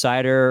 Moritz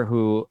Seider,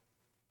 who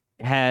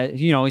had,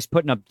 he's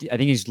putting up, I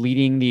think he's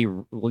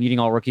leading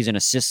all rookies in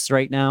assists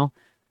right now.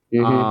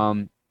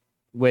 Mm-hmm.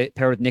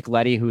 Paired with Nick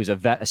Leddy, who is a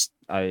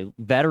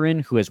veteran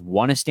who has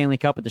won a Stanley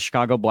Cup with the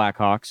Chicago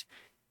Blackhawks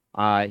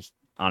on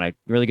a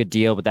really good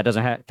deal, but that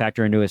doesn't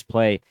factor into his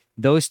play.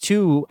 Those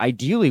two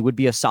ideally would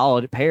be a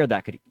solid pair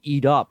that could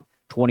eat up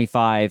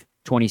 25,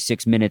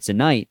 26 minutes a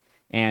night.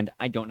 And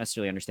I don't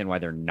necessarily understand why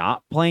they're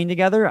not playing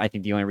together. I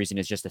think the only reason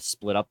is just to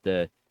split up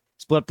the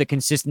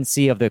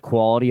consistency of the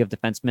quality of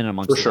defensemen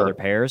amongst the other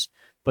pairs.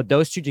 But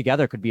those two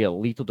together could be a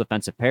lethal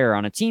defensive pair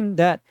on a team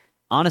that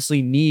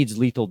honestly needs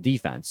lethal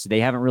defense.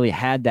 They haven't really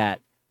had that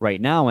right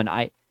now. And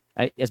I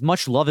as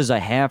much love as I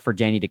have for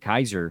Danny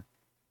DeKeyser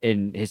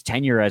in his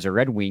tenure as a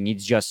Red Wing,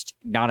 he's just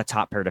not a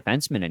top pair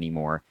defenseman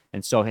anymore.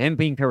 And so him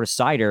being paired with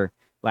Seider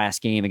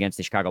last game against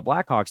the Chicago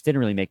Blackhawks didn't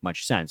really make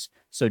much sense.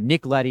 So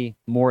Nick Leddy,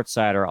 Moritz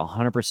Seider,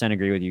 100%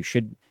 agree with you.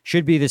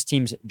 Should be this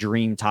team's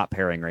dream top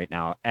pairing right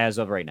now, as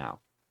of right now.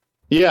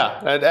 Yeah,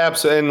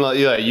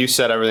 absolutely. And you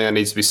said everything that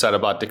needs to be said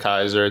about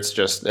DeKeyser. It's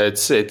just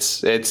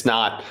it's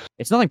not.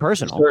 It's nothing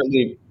personal.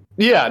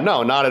 Yeah,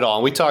 no, not at all.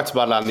 And we talked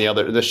about it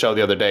on the show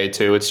the other day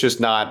too. It's just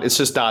not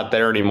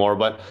there anymore.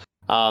 But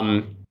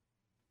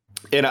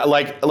in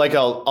like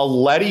a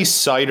Leddy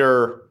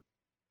Seider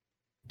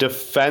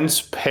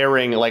defense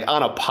pairing, like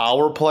on a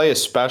power play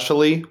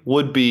especially,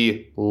 would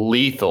be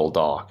lethal,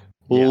 dog.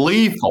 Yeah.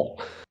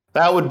 Lethal.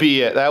 That would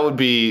be it. That would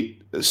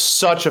be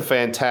such a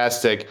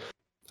fantastic.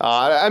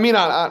 I mean,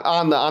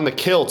 on the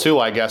kill too,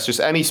 I guess.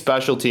 Just any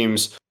special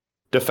teams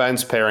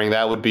defense pairing,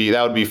 that would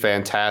be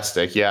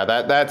fantastic. Yeah,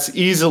 that's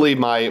easily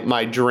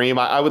my dream.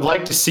 I would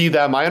like to see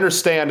them. I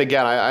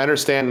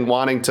understand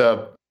wanting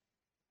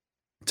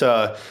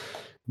to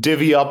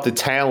divvy up the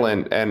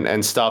talent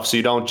and stuff, so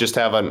you don't just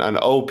have an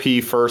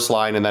OP first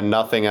line and then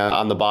nothing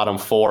on the bottom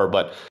four.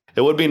 But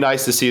it would be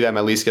nice to see them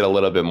at least get a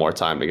little bit more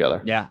time together.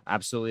 Yeah,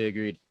 absolutely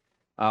agreed.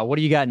 What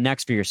do you got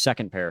next for your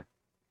second pair?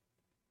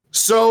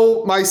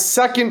 So my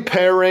second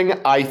pairing,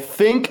 I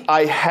think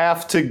I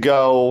have to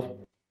go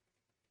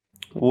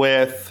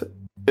with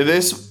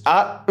this.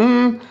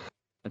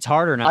 It's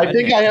harder now. I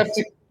think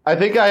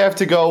I have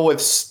to go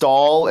with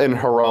Stahl and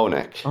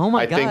Hronek. Oh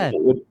my God! I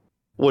think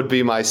would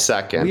be my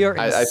second. We are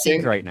in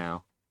sync right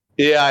now.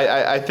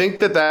 Yeah, I think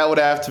that would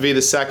have to be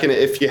the second.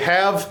 If you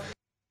have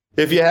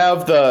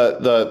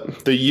the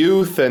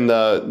youth and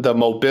the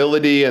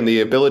mobility and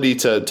the ability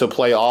to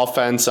play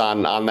offense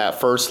on that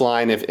first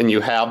line, and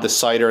you have the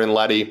Seider and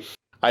Leddy,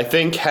 I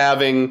think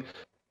having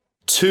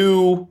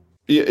two,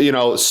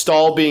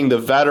 Stahl being the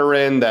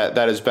veteran that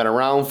has been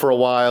around for a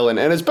while and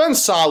has been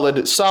solid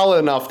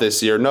enough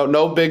this year.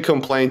 No big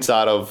complaints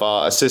out of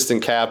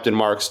assistant captain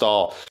Mark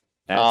Stahl.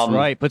 That's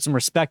right. Put some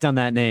respect on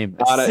that name.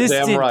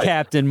 Assistant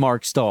Captain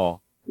Mark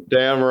Stahl.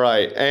 Damn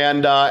right.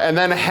 And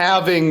then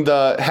having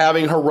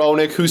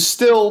Hronek, who's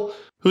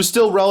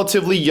still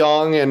relatively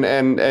young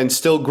and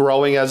still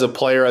growing as a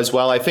player as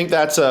well. I think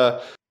that's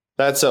a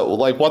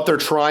like what they're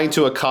trying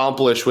to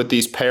accomplish with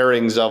these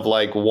pairings of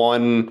like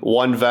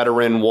one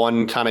veteran,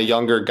 one kind of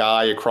younger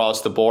guy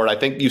across the board. I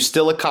think you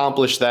still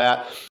accomplish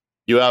that.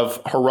 You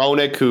have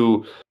Hronek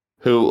who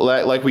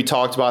like we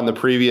talked about in the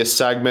previous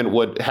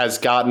segment has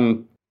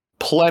gotten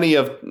plenty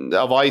of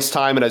ice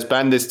time and has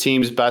been this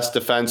team's best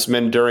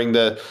defenseman during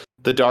the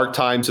dark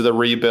times of the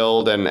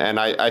rebuild. And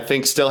I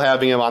think still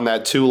having him on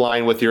that two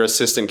line with your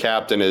assistant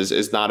captain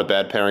is not a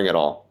bad pairing at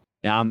all.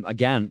 Yeah,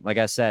 again, like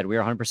I said, we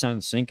are 100%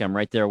 in sync. I'm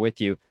right there with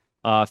you.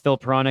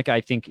 Filip Hronek,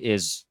 I think,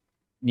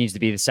 needs to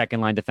be the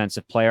second line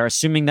defensive player,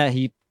 assuming that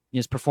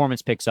his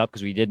performance picks up,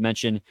 because we did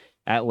mention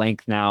at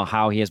length now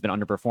how he has been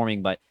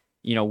underperforming. But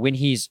when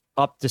he's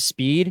up to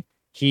speed,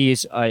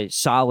 he's a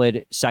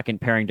solid second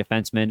pairing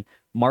defenseman.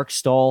 Mark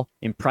Stahl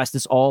impressed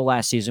us all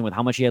last season with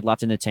how much he had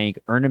left in the tank,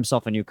 earned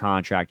himself a new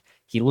contract.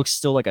 He looks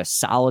still like a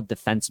solid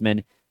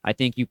defenseman. I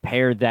think you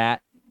pair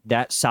that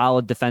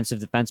solid defensive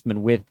defenseman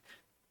with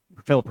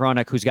Filip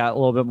Hronek, who's got a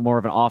little bit more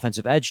of an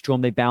offensive edge to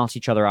him. They balance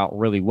each other out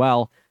really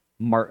well.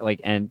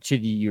 And to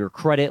your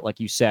credit,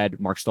 like you said,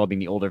 Mark Stahl being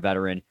the older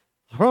veteran,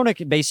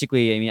 Hronek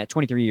basically, at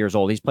 23 years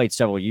old, he's played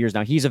several years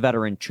now. He's a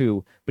veteran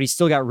too, but he's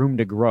still got room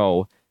to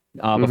grow.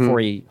 before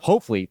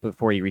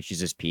he reaches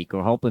his peak.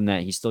 We're hoping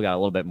that he's still got a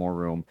little bit more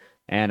room.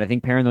 And I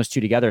think pairing those two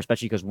together,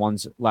 especially because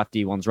one's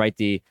lefty, one's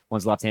righty,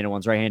 one's left-handed,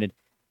 one's right-handed,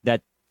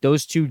 that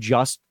those two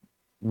just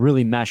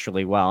really mesh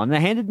really well. And the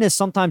handedness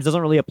sometimes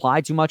doesn't really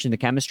apply too much in the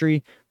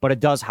chemistry, but it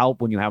does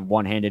help when you have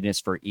one-handedness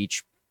for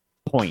each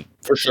point.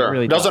 For sure. It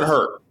really doesn't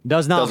hurt.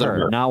 Does not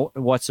hurt. Not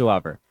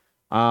whatsoever.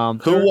 Who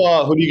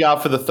do you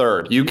got for the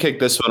third? You kick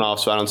this one off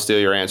so I don't steal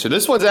your answer.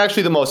 This one's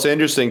actually the most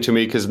interesting to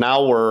me because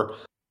now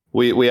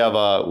we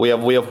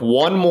have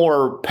one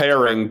more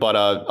pairing,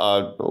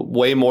 but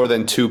way more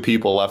than two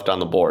people left on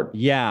the board.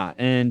 Yeah,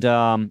 and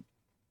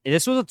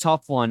this was a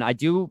tough one. I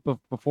do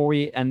before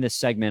we end this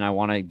segment, I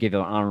want to give an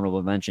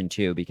honorable mention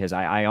too because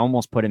I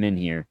almost put him in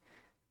here.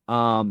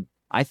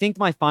 I think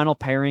my final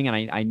pairing,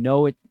 and I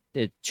know it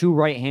two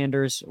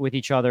right-handers with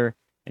each other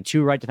and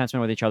two right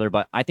defensemen with each other,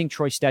 but I think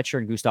Troy Stecher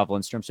and Gustav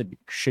Lindstrom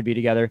should be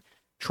together.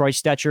 Troy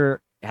Stecher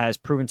has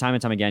proven time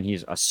and time again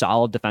he's a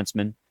solid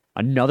defenseman.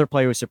 Another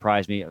player who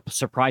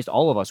surprised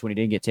all of us when he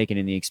didn't get taken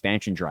in the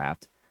expansion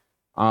draft.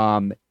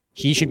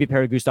 He should be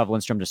paired with Gustav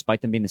Lindstrom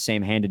despite them being the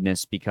same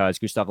handedness because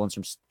Gustav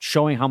Lindstrom's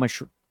showing how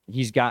much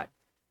he's got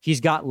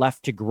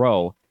left to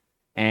grow,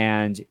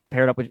 and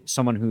paired up with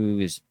someone who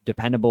is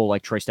dependable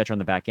like Troy Stecher on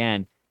the back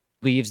end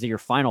leaves your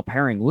final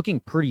pairing looking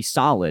pretty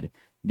solid.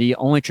 The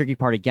only tricky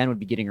part, again, would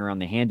be getting around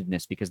the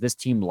handedness because this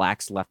team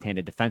lacks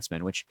left-handed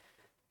defensemen, which,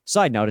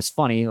 side note, is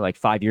funny. Like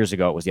 5 years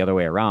ago, it was the other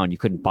way around. You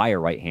couldn't buy a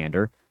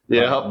right-hander.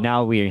 Yeah.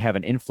 Now we have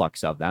an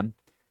influx of them.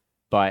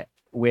 But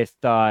with,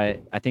 I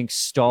think,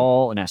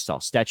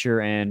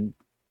 Stecher and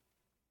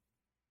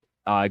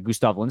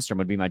Gustav Lindstrom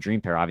would be my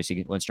dream pair.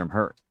 Obviously, Lindstrom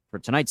hurt for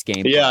tonight's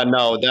game. Yeah,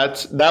 no,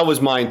 that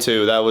was mine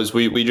too. That was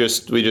we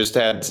just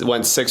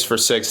went 6 for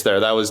 6 there.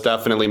 That was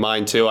definitely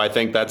mine too. I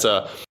think that's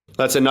a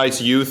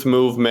nice youth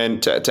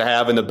movement to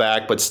have in the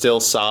back, but still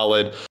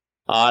solid.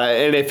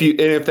 And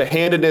if the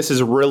handedness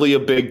is really a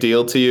big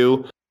deal to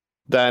you,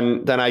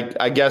 then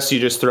I guess you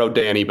just throw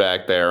Danny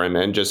back there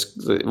and just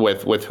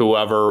with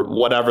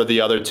whatever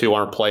the other two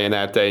aren't playing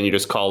that day, and you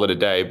just call it a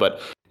day.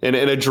 But in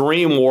a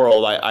dream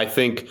world, I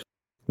think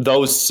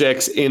those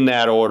 6 in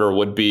that order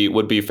would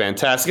be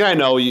fantastic. And I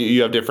know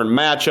you have different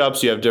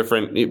matchups. You have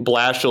different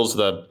Blashill's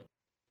the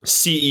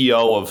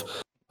CEO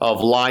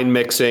of line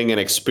mixing and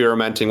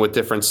experimenting with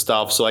different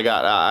stuff. So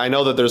I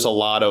know that there's a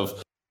lot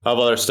of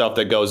other stuff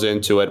that goes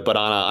into it, but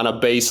on a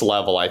base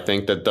level, I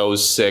think that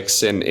those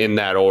 6 in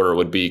that order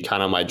would be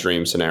kind of my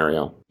dream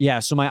scenario. Yeah.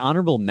 So my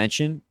honorable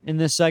mention in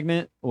this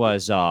segment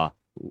was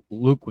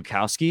Luke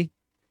Witkowski,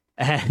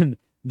 and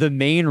the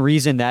main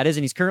reason that is,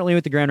 and he's currently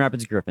with the Grand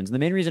Rapids Griffins, and the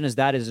main reason is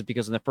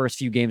because in the first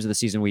few games of the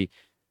season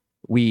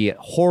we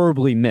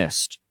horribly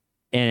missed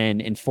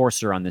an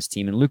enforcer on this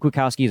team, and Luke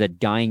Witkowski is a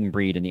dying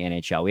breed in the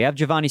NHL. We have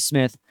Giovanni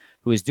Smith,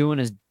 who is doing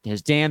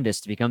his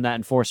damnedest to become that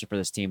enforcer for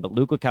this team, but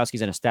Luke Witkowski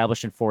is an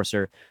established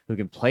enforcer who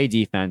can play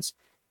defense.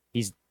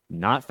 He's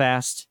not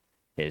fast.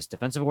 His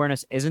defensive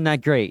awareness isn't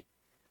that great,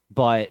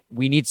 but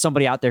we need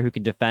somebody out there who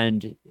can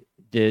defend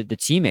the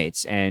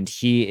teammates, and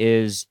he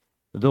is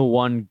the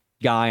one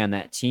guy on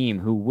that team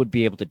who would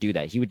be able to do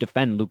that. He would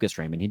defend Lucas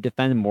Raymond. He'd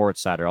defend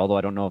Moritz Seider, although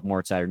I don't know if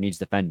Moritz Seider needs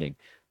defending.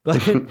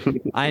 But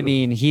I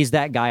mean, he's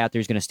that guy out there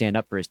who's going to stand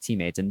up for his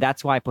teammates, and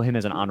that's why I put him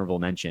as an honorable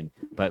mention.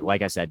 But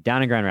like I said,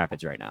 down in Grand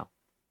Rapids right now.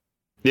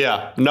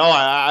 Yeah, no,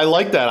 I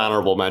like that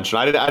honorable mention.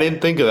 I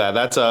didn't think of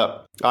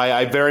that.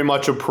 I very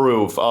much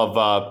approve of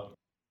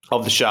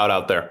the shout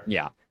out there.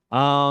 Yeah.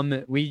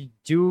 We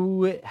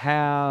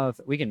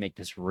can make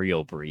this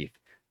real brief.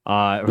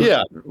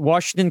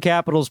 Washington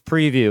Capitals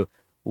preview.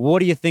 What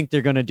do you think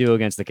they're going to do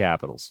against the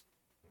Capitals?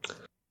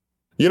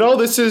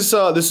 This is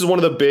one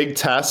of the big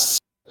tests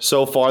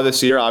so far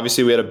this year.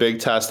 Obviously, we had a big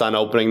test on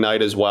opening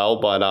night as well,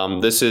 but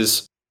this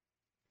is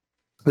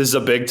a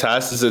big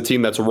test. This is a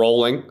team that's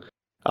rolling.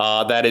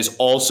 That is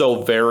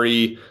also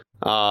very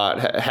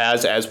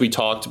as we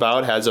talked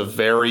about, has a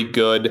very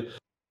good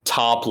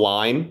top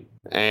line,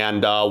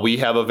 and we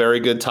have a very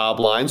good top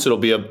line. So it'll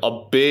be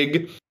a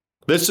big.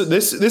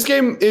 This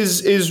game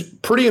is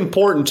pretty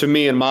important to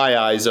me in my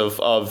eyes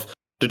of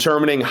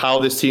determining how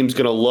this team's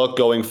going to look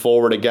going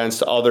forward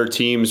against other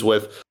teams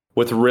with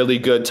really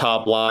good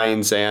top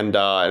lines and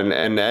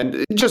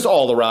just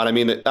all around. I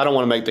mean, I don't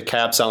want to make the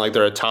Caps sound like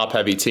they're a top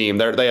heavy team.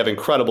 They have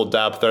incredible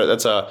depth.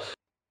 That's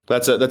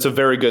a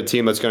very good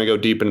team that's going to go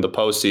deep into the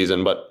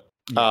postseason. But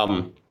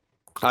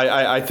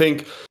I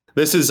think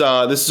this is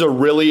a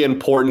really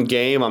important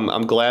game.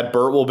 I'm glad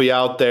Bert will be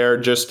out there.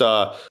 Just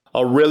a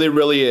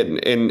really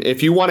and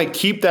if you want to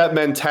keep that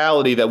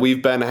mentality that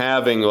we've been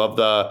having of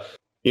the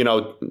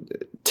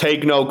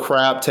take no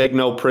crap, take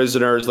no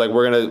prisoners, like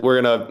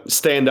we're gonna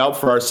stand up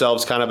for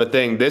ourselves kind of a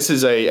thing. This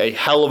is a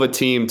hell of a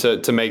team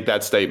to make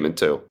that statement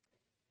too.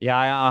 Yeah,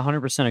 I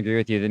 100% agree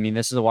with you. I mean,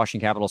 this is a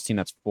Washington Capitals team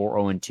that's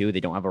 4-0-2. They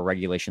don't have a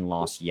regulation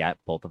loss yet.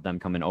 Both of them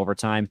come in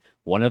overtime.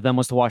 One of them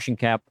was the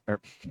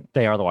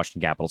they are the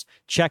Washington Capitals.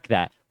 Check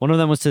that. One of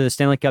them was to the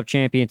Stanley Cup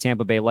champion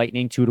Tampa Bay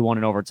Lightning, 2-1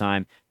 in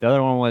overtime. The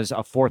other one was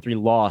a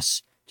 4-3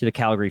 loss to the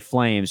Calgary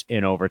Flames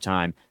in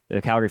overtime.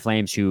 The Calgary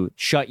Flames, who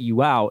shut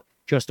you out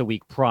just a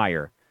week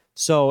prior.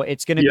 So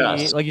it's going to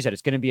Yes. be, like you said,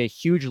 it's going to be a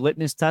huge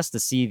litmus test to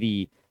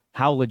see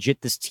how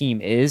legit this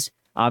team is.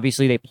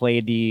 Obviously, they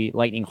played the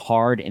Lightning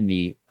hard in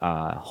the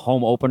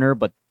home opener,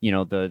 but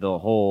the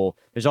whole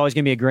there's always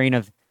going to be a grain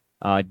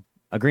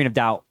of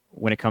doubt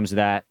when it comes to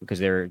that because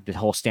they're the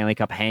whole Stanley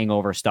Cup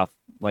hangover stuff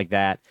like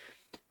that.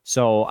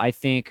 So I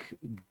think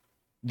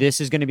this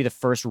is going to be the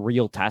first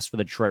real test for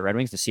the Detroit Red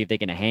Wings to see if they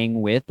can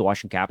hang with the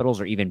Washington Capitals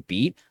or even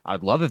beat.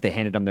 I'd love if they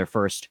handed them their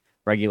first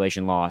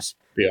regulation loss.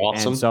 Be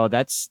awesome. And so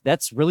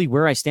that's really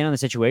where I stand on the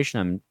situation.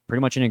 I'm pretty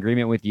much in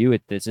agreement with you.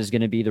 This is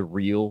going to be the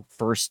real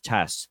first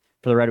test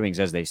for the Red Wings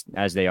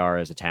as they are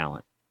as a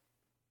talent.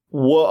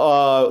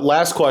 Well,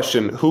 last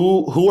question: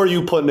 Who are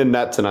you putting in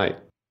net tonight?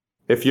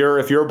 If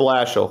you're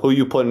Blashill, who are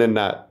you putting in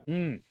net?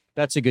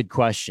 That's a good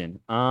question.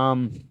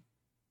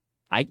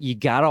 You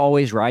gotta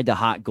always ride the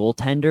hot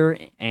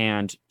goaltender,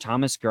 and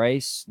Thomas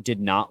Greiss did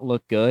not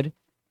look good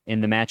in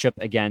the matchup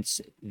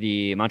against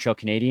the Montreal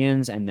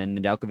Canadiens, and then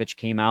Nedeljkovic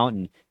came out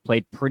and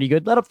played pretty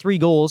good, let up 3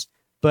 goals,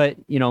 but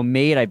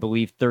made, I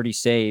believe, 30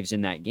 saves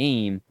in that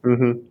game.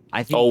 Mm-hmm.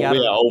 I think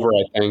over,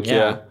 I think,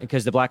 yeah.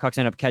 Because the Blackhawks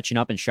ended up catching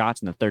up in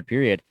shots in the third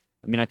period.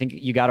 I mean, I think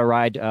you got to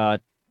ride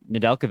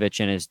Nedeljkovic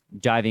and his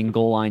diving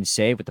goal line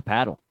save with the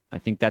paddle. I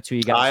think that's who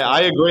you got.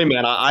 I agree,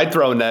 man. I'd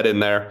throw Ned in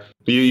there.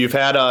 You've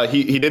had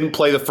he didn't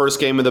play the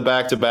first game of the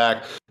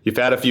back-to-back. You've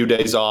had a few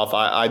days off.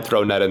 I'd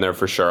throw Ned in there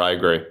for sure. I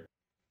agree.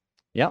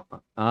 Yep,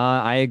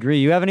 I agree.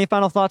 You have any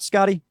final thoughts,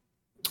 Scotty?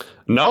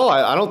 No,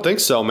 I don't think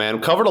so, man.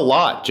 Covered a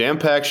lot.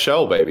 Jam-packed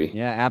show, baby.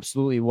 Yeah,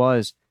 absolutely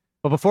was.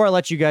 But before I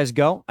let you guys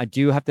go, I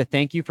do have to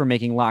thank you for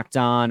making Locked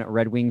On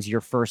Red Wings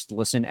your first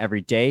listen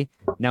every day.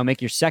 Now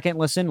make your second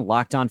listen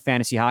Locked On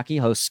Fantasy Hockey.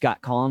 Host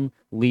Scott Cullen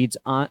leans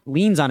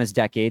on his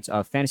decades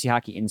of fantasy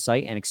hockey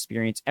insight and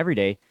experience every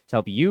day to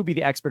help you be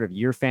the expert of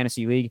your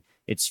fantasy league.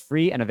 It's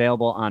free and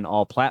available on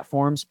all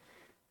platforms.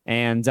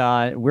 And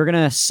we're going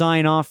to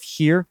sign off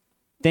here.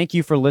 Thank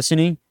you for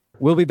listening.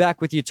 We'll be back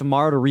with you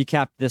tomorrow to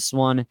recap this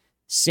one.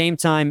 Same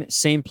time,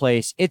 same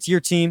place. It's your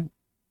team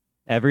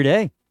every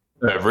day.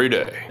 Every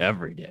day.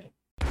 Every day.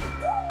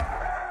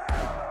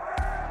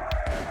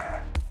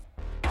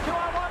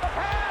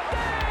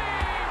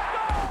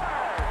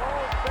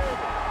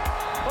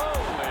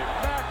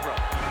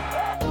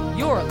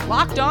 You're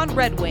Locked On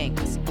Red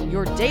Wings,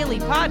 your daily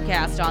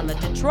podcast on the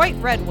Detroit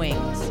Red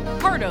Wings,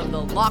 part of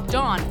the Locked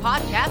On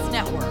Podcast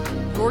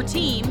Network, your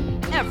team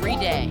every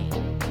day.